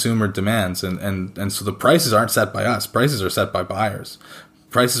the consumer demands, and so the prices aren't set by us. Prices are set by buyers.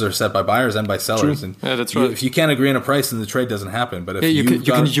 Prices are set by buyers and by sellers. True. And yeah, that's right. If you can't agree on a price, then the trade doesn't happen. But if you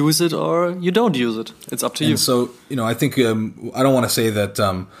can use it or you don't use it. It's up to you. And so, I think I don't want to say that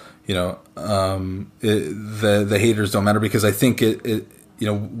the haters don't matter, because I think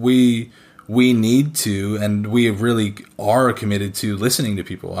we need to, and we really are committed to listening to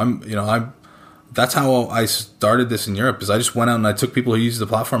people. That's how I started this in Europe, is I just went out and I took people who used the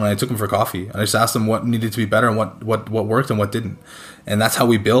platform and I took them for coffee. And I just asked them what needed to be better and what worked and what didn't. And that's how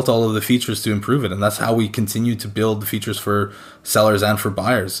we built all of the features to improve it. And that's how we continue to build the features for sellers and for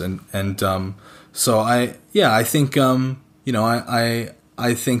buyers. So I think,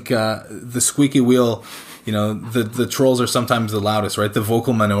 I think the squeaky wheel, the trolls are sometimes the loudest, right? The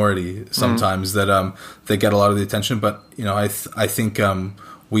vocal minority sometimes that get a lot of the attention. But, I think,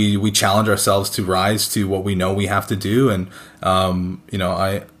 we challenge ourselves to rise to what we know we have to do, and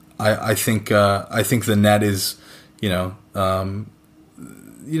I think the net is the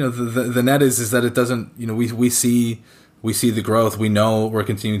net is that it doesn't, we see the growth, we know we're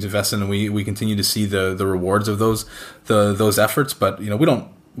continuing to invest in, and we continue to see the rewards of those efforts, but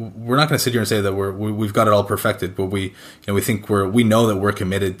we're not going to sit here and say that we've got it all perfected, but we think we know that we're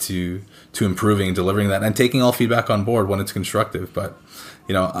committed to improving and delivering that and taking all feedback on board when it's constructive. But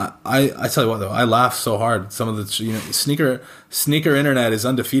I tell you what, though, I laugh so hard. Some of the sneaker internet is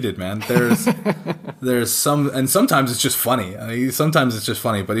undefeated, man. There's some, and sometimes it's just funny.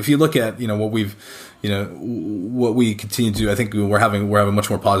 But if you look at what we continue to do, I think we're having much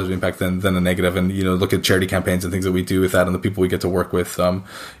more positive impact than a negative. And look at charity campaigns and things that we do with that, and the people we get to work with. I'm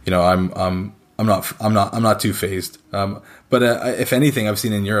not too phased. But if anything, I've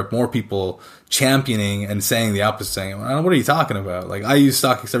seen in Europe more people championing and saying the opposite, saying, "What are you talking about? Like, I use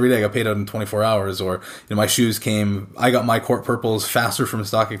StockX every day. I got paid out in 24 hours." Or, my shoes I got my Court Purples faster from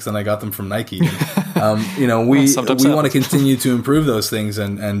StockX than I got them from Nike. And, we want to continue to improve those things,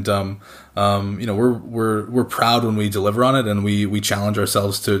 and we're proud when we deliver on it, and we challenge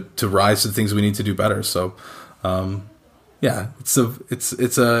ourselves to rise to the things we need to do better. So,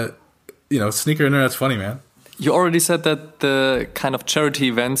 it's a sneaker internet's funny, man. You already said that the kind of charity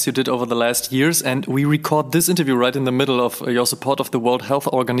events you did over the last years, and we record this interview right in the middle of your support of the World Health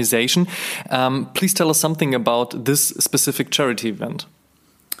Organization. Please tell us something about this specific charity event.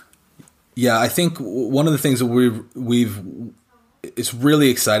 Yeah, I think one of the things that it's really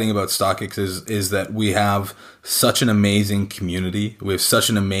exciting about StockX is that we have such an amazing community. We have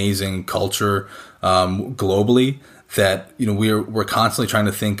such an amazing culture globally, that we're constantly trying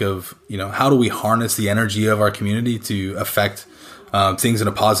to think of how do we harness the energy of our community to affect things in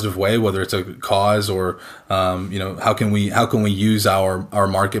a positive way, whether it's a cause or how can we use our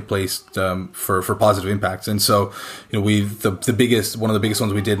marketplace for positive impacts. And so one of the biggest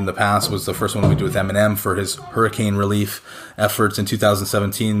ones we did in the past was the first one we did with Eminem for his hurricane relief efforts in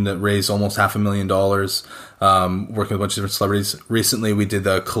 2017 that raised almost $500,000, working with a bunch of different celebrities. Recently we did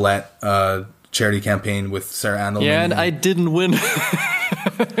the Colette charity campaign with Sarah Andelman. Yeah, and I didn't win.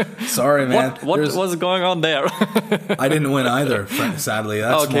 Sorry, man. What was going on there? I didn't win either, sadly.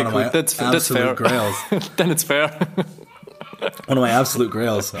 That's okay, one cool. of my absolute fair. grails. Then it's fair. One of my absolute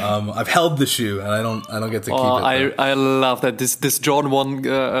grails. I've held the shoe, and I don't get to keep it. I love that this Jordan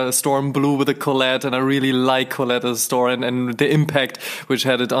 1 Storm Blue with a Colette, and I really like Colette as a store and the impact which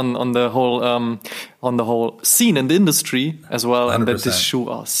had it on the whole scene and the industry as well. 100%. And that this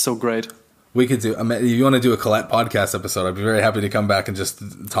shoe is so great. We could do. If you want to do a Colette podcast episode, I'd be very happy to come back and just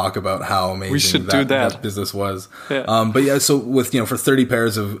talk about how amazing that business was. Yeah. But yeah, so with for 30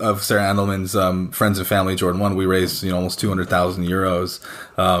 pairs of Sarah Andelman's friends and family Jordan 1, we raised almost 200,000 euros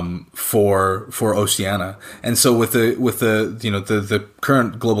for Oceania. And so with the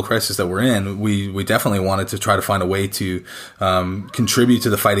current global crisis that we're in, we definitely wanted to try to find a way to contribute to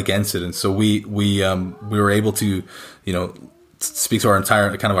the fight against it. And so we were able to speak to our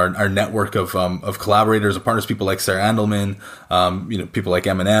entire kind of our network of collaborators and partners, people like Sarah Andelman, people like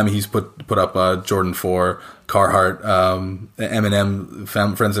Eminem. He's put up Jordan 4, Carhartt, Eminem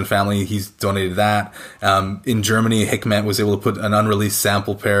friends and family. He's donated that. In Germany, Hikmet was able to put an unreleased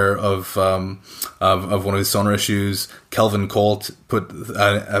sample pair of one of his Sonorous shoes. Kelvin Colt put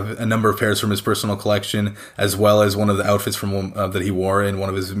a number of pairs from his personal collection, as well as one of the outfits from that he wore in one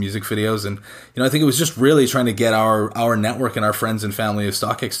of his music videos. And I think it was just really trying to get our network and our friends and family of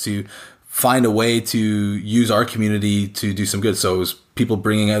StockX to find a way to use our community to do some good. So it was people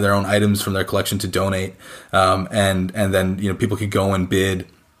bringing out their own items from their collection to donate, and then people could go and bid,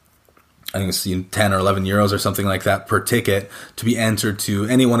 I think it's 10 or 11 euros or something like that per ticket to be entered to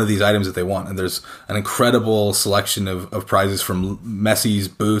any one of these items that they want. And there's an incredible selection of prizes, from Messi's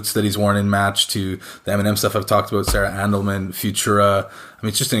boots that he's worn in match to the Eminem stuff I've talked about, Sarah Andelman, Futura. I mean,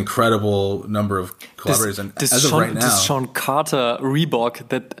 it's just an incredible number of collaborators. And as of right now, this Sean Carter Reebok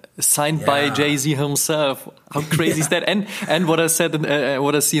that signed by Jay-Z himself. How crazy is that? And what I said,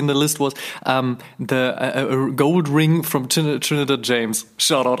 what I see in the list was the gold ring from Trinidad James.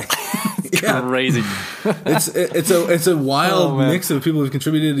 Shout out. Crazy. It's a wild mix of people who've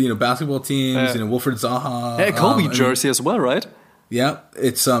contributed. Basketball teams. Wilfred Zaha. Yeah, Kobe jersey as well, right? Yeah,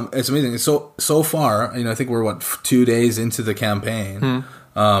 it's amazing. So far, I think we're 2 days into the campaign.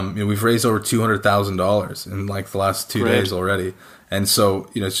 We've raised over $200,000 in the last 2 days already, and so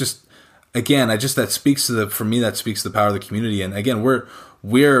it's just, again, that speaks to the power of the community. And again,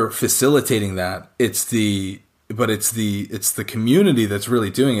 we're facilitating that. It's the community that's really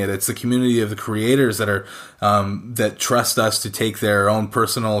doing it. It's the community of the creators that are that trust us to take their own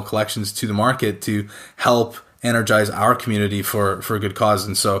personal collections to the market to help energize our community for a good cause.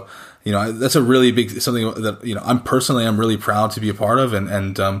 And so that's a really big something that I'm really proud to be a part of,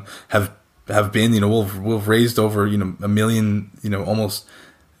 and have been. We've raised over a million, almost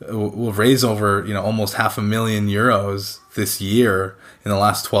we've raised over almost €500,000 this year in the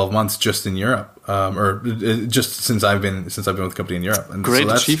last 12 months just in Europe, or just since I've been with the company in Europe. And great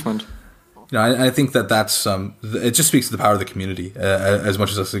achievement. I think that's it just speaks to the power of the community as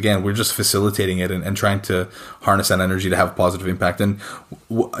much as us. Again, we're just facilitating it and trying to harness that energy to have a positive impact. And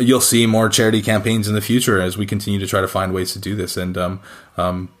you'll see more charity campaigns in the future as we continue to try to find ways to do this. And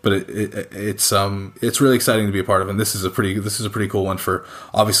but it's really exciting to be a part of. And this is a pretty cool one for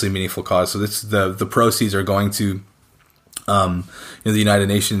obviously a meaningful cause. So the proceeds are going to the United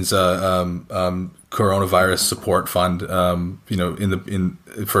Nations coronavirus support fund,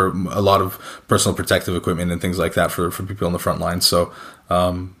 for a lot of personal protective equipment and things like that for people on the front line. So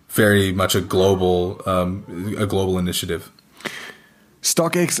very much a global initiative.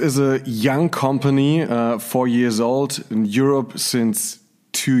 StockX is a young company, 4 years old in Europe since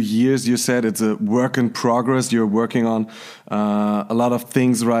 2 years. You said it's a work in progress. You're working on a lot of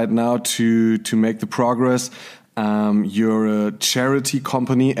things right now to make the progress. You're a charity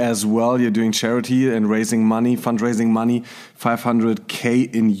company as well. You're doing charity and fundraising money,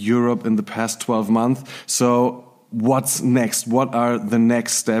 500K in Europe in the past 12 months. So what's next? What are the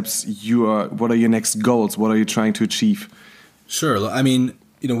next steps? What are your next goals? What are you trying to achieve? Sure. I mean,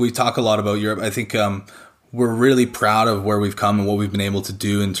 we talk a lot about Europe. I think we're really proud of where we've come and what we've been able to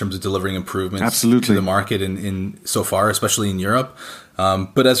do in terms of delivering improvements to the market in so far, especially in Europe.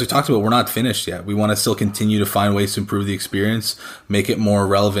 But as we talked about, we're not finished yet. We want to still continue to find ways to improve the experience, make it more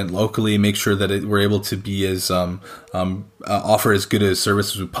relevant locally, make sure that we're able to be as offer as good a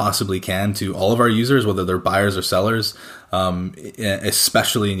service as we possibly can to all of our users, whether they're buyers or sellers.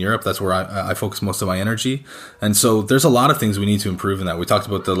 Especially in Europe, that's where I focus most of my energy. And so there's a lot of things we need to improve in that. We talked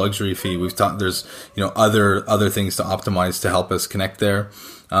about the luxury fee. There's other things to optimize to help us connect there.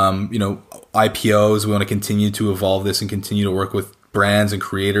 IPOs, we want to continue to evolve this and continue to work with brands and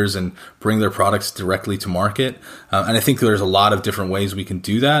creators and bring their products directly to market. And I think there's a lot of different ways we can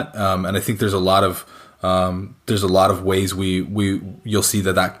do that. And I think there's a lot of ways you'll see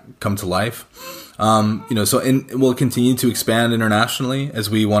that come to life. we'll continue to expand internationally as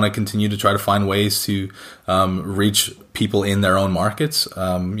we want to continue to try to find ways to reach people in their own markets.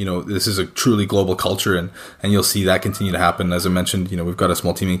 This is a truly global culture, and you'll see that continue to happen. As I mentioned, we've got a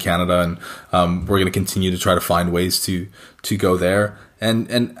small team in Canada, and we're going to continue to try to find ways to go there.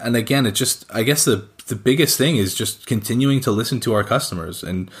 And again, it just, I guess the biggest thing is just continuing to listen to our customers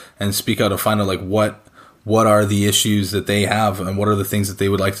and speak out and find out like what are the issues that they have and what are the things that they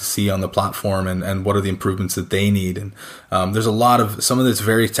would like to see on the platform and what are the improvements that they need. And there's some of this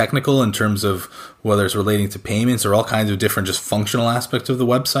very technical in terms of whether it's relating to payments or all kinds of different just functional aspects of the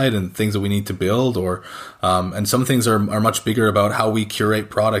website and things that we need to build, or and some things are much bigger about how we curate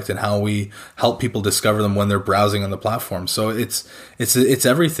product and how we help people discover them when they're browsing on the platform. So it's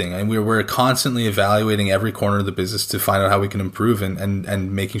everything, and we're constantly evaluating every corner of the business to find out how we can improve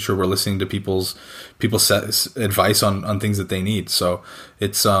and making sure we're listening to people's advice on things that they need. So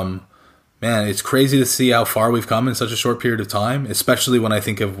it's man, it's crazy to see how far we've come in such a short period of time, especially when I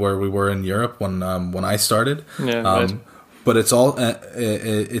think of where we were in Europe when I started. Yeah, right. But it's all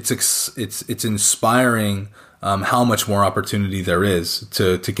it's inspiring how much more opportunity there is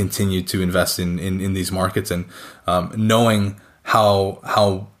to continue to invest in these markets, and knowing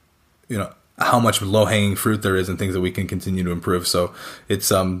how much low hanging fruit there is and things that we can continue to improve. So it's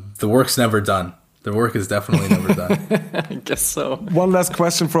the work's never done. The work is definitely never done. I guess so. One last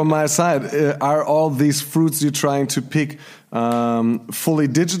question from my side. Are all these fruits you're trying to pick fully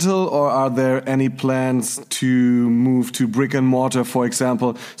digital, or are there any plans to move to brick and mortar, for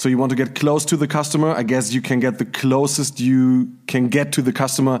example? So you want to get close to the customer. I guess you can get the closest you can get to the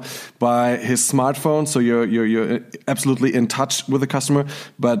customer by his smartphone. So you're absolutely in touch with the customer,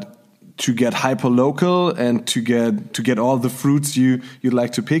 but to get hyper local and to get all the fruits you'd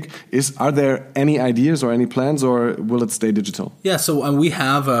like to pick, are there any ideas or any plans, or will it stay digital? Yeah, so we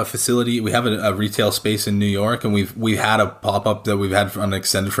have a facility, we have a retail space in New York, and we had a pop-up that we've had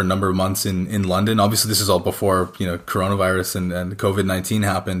extended for a number of months in London. Obviously, this is all before coronavirus and COVID-19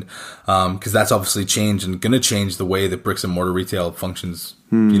 happened, because that's obviously changed and going to change the way that bricks and mortar retail functions.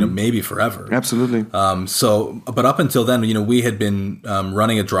 Maybe forever. Absolutely. But up until then, we had been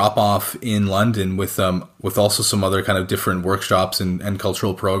running a drop-off in London with also some other kind of different workshops and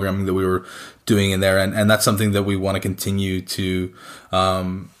cultural programming that we were doing in there, and that's something that we want to continue to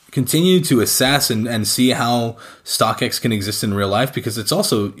assess and see how StockX can exist in real life, because it's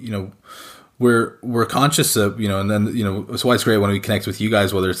also we're conscious of and then it's why it's great when we connect with you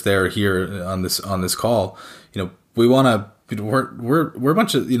guys, whether it's there or here on this call. We want to. We're a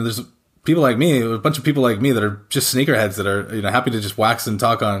bunch of there's people like me, a bunch of people like me that are just sneakerheads that are happy to just wax and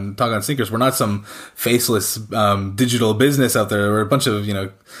talk on sneakers. We're not some faceless digital business out there. We're a bunch of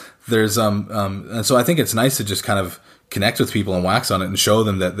there's and so I think it's nice to just kind of connect with people and wax on it and show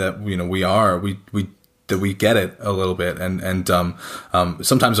them that we get it a little bit, and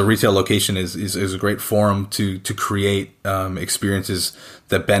sometimes a retail location is a great forum to create experiences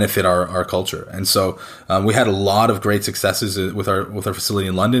that benefit our culture. And so we had a lot of great successes with our facility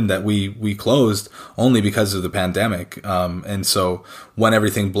in London that we closed only because of the pandemic. And so when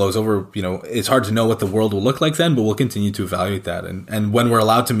everything blows over, it's hard to know what the world will look like then, but we'll continue to evaluate that. And when we're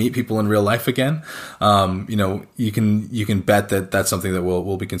allowed to meet people in real life again, you can bet that that's something that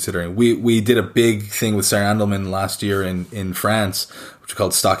we'll be considering. We did a big thing with Sarah Andelman last year in France, which we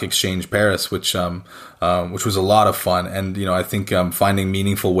called Stock Exchange Paris, which was a lot of fun. And, I think finding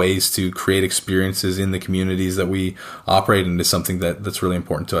meaningful ways to create experiences in the communities that we operate in is something that's really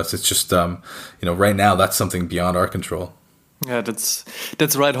important to us. It's just, right now that's something beyond our control. Yeah, that's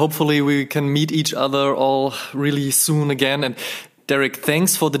right. Hopefully we can meet each other all really soon again. And Derek,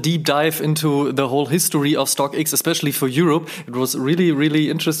 thanks for the deep dive into the whole history of StockX, especially for Europe. It was really, really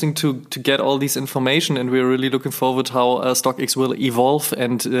interesting to get all this information, and we're really looking forward how StockX will evolve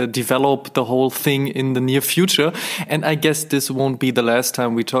and develop the whole thing in the near future. And I guess this won't be the last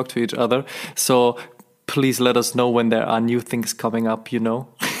time we talk to each other. So please let us know when there are new things coming up,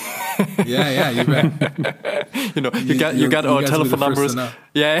 Yeah, you bet. You got our telephone numbers.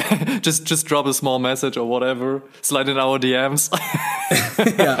 Yeah, just drop a small message or whatever. Slide in our DMs.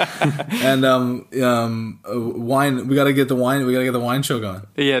 Yeah, and wine. We gotta get the wine. We gotta get the wine show going.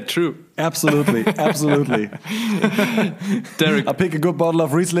 Yeah, true. Absolutely. Derek, I'll pick a good bottle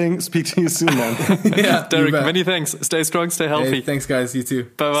of Riesling. Speak to you soon, man. Yeah, Derek, many thanks. Stay strong, stay healthy. Hey, thanks, guys. You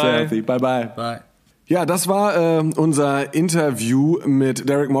too. Bye bye. Stay healthy. Bye bye. Bye. Ja, das war unser Interview mit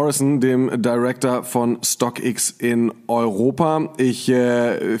Derek Morrison, dem Director von StockX in Europa. Ich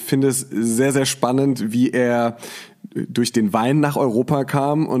finde es sehr, sehr spannend, wie er durch den Wein nach Europa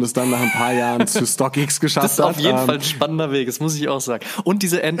kam und es dann nach ein paar Jahren zu StockX geschafft hat. Das ist auf jeden Fall ein spannender Weg, das muss ich auch sagen. Und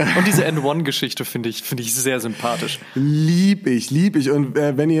diese N1-Geschichte finde ich sehr sympathisch. Lieb ich. Und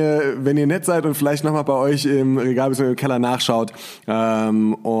wenn ihr nett seid und vielleicht nochmal bei euch im Regal bzw. im Keller nachschaut.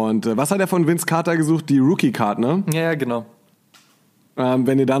 Was hat er von Vince Carter gesucht? Die Rookie-Card, ne? Ja, genau.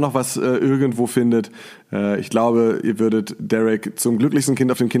 Wenn ihr da noch was irgendwo findet, ich glaube, ihr würdet Derek zum glücklichsten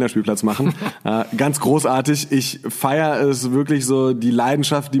Kind auf dem Kinderspielplatz machen. Ganz großartig. Ich feiere es wirklich so, die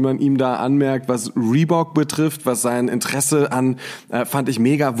Leidenschaft, die man ihm da anmerkt, was Reebok betrifft, was sein Interesse an, fand ich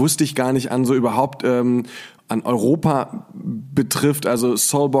mega, wusste ich gar nicht, an so überhaupt an Europa betrifft, also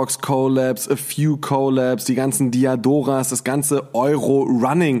Soulbox Collabs, A Few Collabs, die ganzen Diadoras, das ganze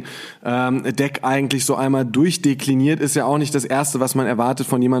Euro-Running-Deck eigentlich so einmal durchdekliniert, ist ja auch nicht das Erste, was man erwartet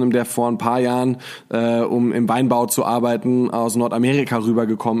von jemandem, der vor ein paar Jahren, um im Weinbau zu arbeiten, aus Nordamerika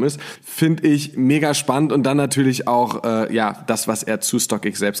rübergekommen ist. Finde ich mega spannend und dann natürlich auch, das, was er zu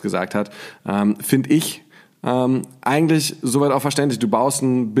StockX selbst gesagt hat, finde ich eigentlich soweit auch verständlich. Du baust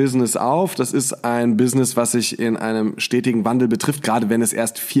ein Business auf. Das ist ein Business, was sich in einem stetigen Wandel betrifft, gerade wenn es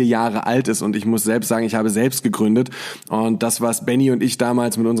erst 4 Jahre alt ist. Und ich muss selbst sagen, ich habe selbst gegründet. Und das, was Benny und ich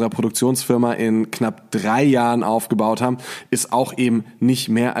damals mit unserer Produktionsfirma in knapp 3 Jahren aufgebaut haben, ist auch eben nicht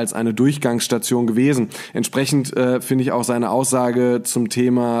mehr als eine Durchgangsstation gewesen. Entsprechend finde ich auch seine Aussage zum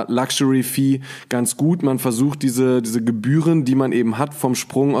Thema Luxury Fee ganz gut. Man versucht diese Gebühren, die man eben hat, vom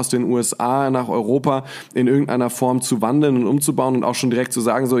Sprung aus den USA nach Europa in irgendeiner Form zu wandeln und umzubauen und auch schon direkt zu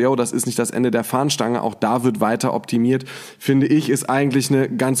sagen, so, yo, das ist nicht das Ende der Fahnenstange, auch da wird weiter optimiert, finde ich, ist eigentlich eine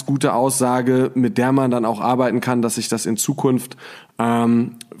ganz gute Aussage, mit der man dann auch arbeiten kann, dass sich das in Zukunft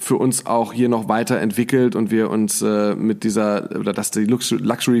für uns auch hier noch weiterentwickelt und wir uns mit dass die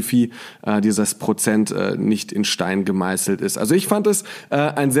Luxury Fee, dieses Prozent nicht in Stein gemeißelt ist. Also ich fand es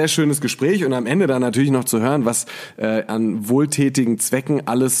ein sehr schönes Gespräch und am Ende dann natürlich noch zu hören, was an wohltätigen Zwecken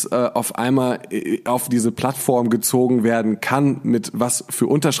alles auf einmal auf diese Plattform gezogen werden kann, mit was für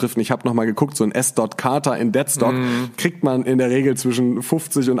Unterschriften. Ich habe nochmal geguckt, so ein S. Carter in Deadstock kriegt man in der Regel zwischen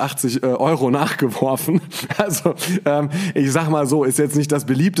 50 und 80 Euro nachgeworfen. Also ich sag mal so, ist jetzt nicht das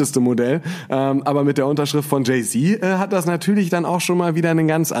beliebteste Modell, aber mit der Unterschrift von Jay-Z hat das natürlich dann auch schon mal wieder einen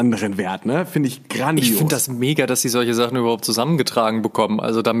ganz anderen Wert, ne? Finde ich grandios. Ich finde das mega, dass sie solche Sachen überhaupt zusammengetragen bekommen.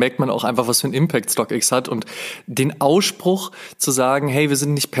 Also da merkt man auch einfach, was für einen Impact StockX hat und den Ausspruch zu sagen, hey, wir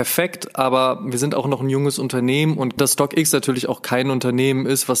sind nicht perfekt, aber wir sind auch noch ein junges Unternehmen und dass StockX natürlich auch kein Unternehmen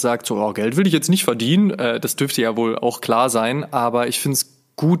ist, was sagt, so, oh, Geld will ich jetzt nicht verdienen, das dürfte ja wohl auch klar sein, aber ich finde es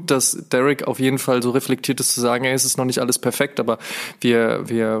gut, dass Derek auf jeden Fall so reflektiert ist, zu sagen, ey, es ist noch nicht alles perfekt, aber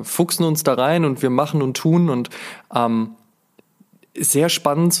wir fuchsen uns da rein und wir machen und tun und sehr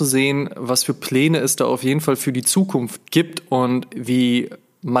spannend zu sehen, was für Pläne es da auf jeden Fall für die Zukunft gibt und wie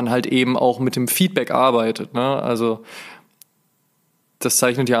man halt eben auch mit dem Feedback arbeitet, ne? Also das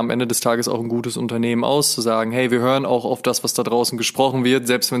zeichnet ja am Ende des Tages auch ein gutes Unternehmen aus, zu sagen, hey, wir hören auch auf das, was da draußen gesprochen wird,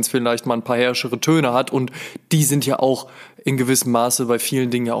 selbst wenn es vielleicht mal ein paar herrschere Töne hat und die sind ja auch in gewissem Maße bei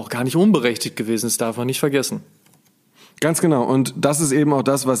vielen Dingen ja auch gar nicht unberechtigt gewesen, das darf man nicht vergessen. Ganz genau. Und das ist eben auch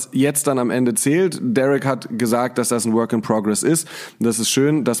das, was jetzt dann am Ende zählt. Derek hat gesagt, dass das ein Work in Progress ist. Das ist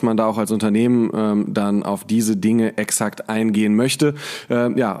schön, dass man da auch als Unternehmen dann auf diese Dinge exakt eingehen möchte.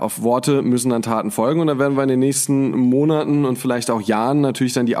 Auf Worte müssen dann Taten folgen. Und da werden wir in den nächsten Monaten und vielleicht auch Jahren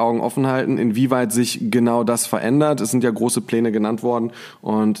natürlich dann die Augen offen halten, inwieweit sich genau das verändert. Es sind ja große Pläne genannt worden.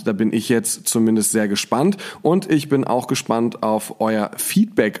 Und da bin ich jetzt zumindest sehr gespannt. Und ich bin auch gespannt auf euer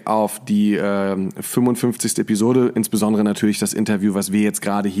Feedback auf die 55. Episode, insbesondere natürlich das Interview, was wir jetzt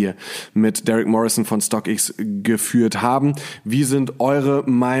gerade hier mit Derek Morrison von StockX geführt haben. Wie sind eure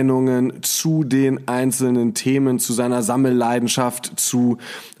Meinungen zu den einzelnen Themen, zu seiner Sammelleidenschaft, zu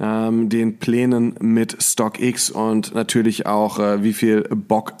den Plänen mit StockX und natürlich auch, wie viel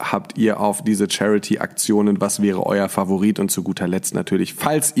Bock habt ihr auf diese Charity-Aktionen? Was wäre euer Favorit? Und zu guter Letzt natürlich,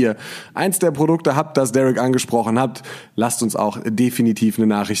 falls ihr eins der Produkte habt, das Derek angesprochen habt, lasst uns auch definitiv eine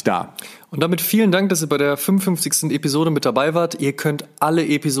Nachricht da. Und damit vielen Dank, dass ihr bei der 55. Episode mit dabei wart. Ihr könnt alle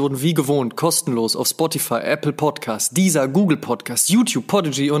Episoden wie gewohnt kostenlos auf Spotify, Apple Podcasts, Deezer, Google Podcasts, YouTube,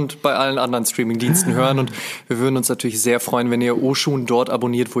 Podigy und bei allen anderen Streamingdiensten hören. Und wir würden uns natürlich sehr freuen, wenn ihr Oshun dort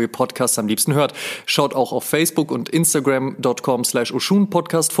abonniert, wo ihr Podcasts am liebsten hört. Schaut auch auf Facebook und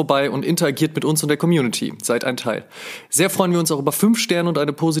Instagram.com/Oshun-Podcast vorbei und interagiert mit uns und der Community. Seid ein Teil. Sehr freuen wir uns auch über 5 Sterne und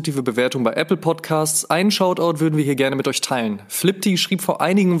eine positive Bewertung bei Apple Podcasts. Einen Shoutout würden wir hier gerne mit euch teilen. Flipti schrieb vor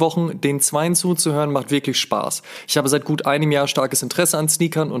einigen Wochen, den Zweien zuzuhören macht wirklich Spaß. Ich habe seit gut einem Jahr starkes Interesse an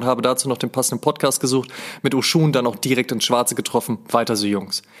Sneakern und habe dazu noch den passenden Podcast gesucht, mit Schuhen dann auch direkt ins Schwarze getroffen. Weiter so,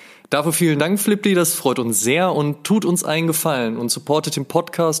 Jungs. Dafür vielen Dank, Fliply, das freut uns sehr und tut uns einen Gefallen und supportet den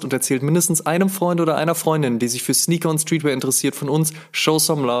Podcast und erzählt mindestens einem Freund oder einer Freundin, die sich für Sneaker und Streetwear interessiert, von uns. Show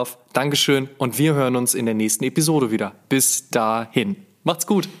some love. Dankeschön und wir hören uns in der nächsten Episode wieder. Bis dahin. Macht's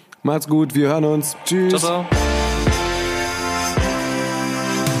gut. Macht's gut, wir hören uns. Tschüss. Ciao, ciao.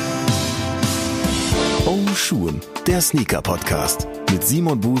 Oh Schuhen, der Sneaker-Podcast mit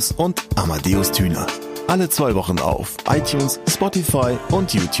Simon Buß und Amadeus Thüner. Alle 2 Wochen auf iTunes, Spotify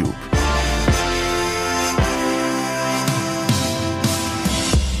und YouTube.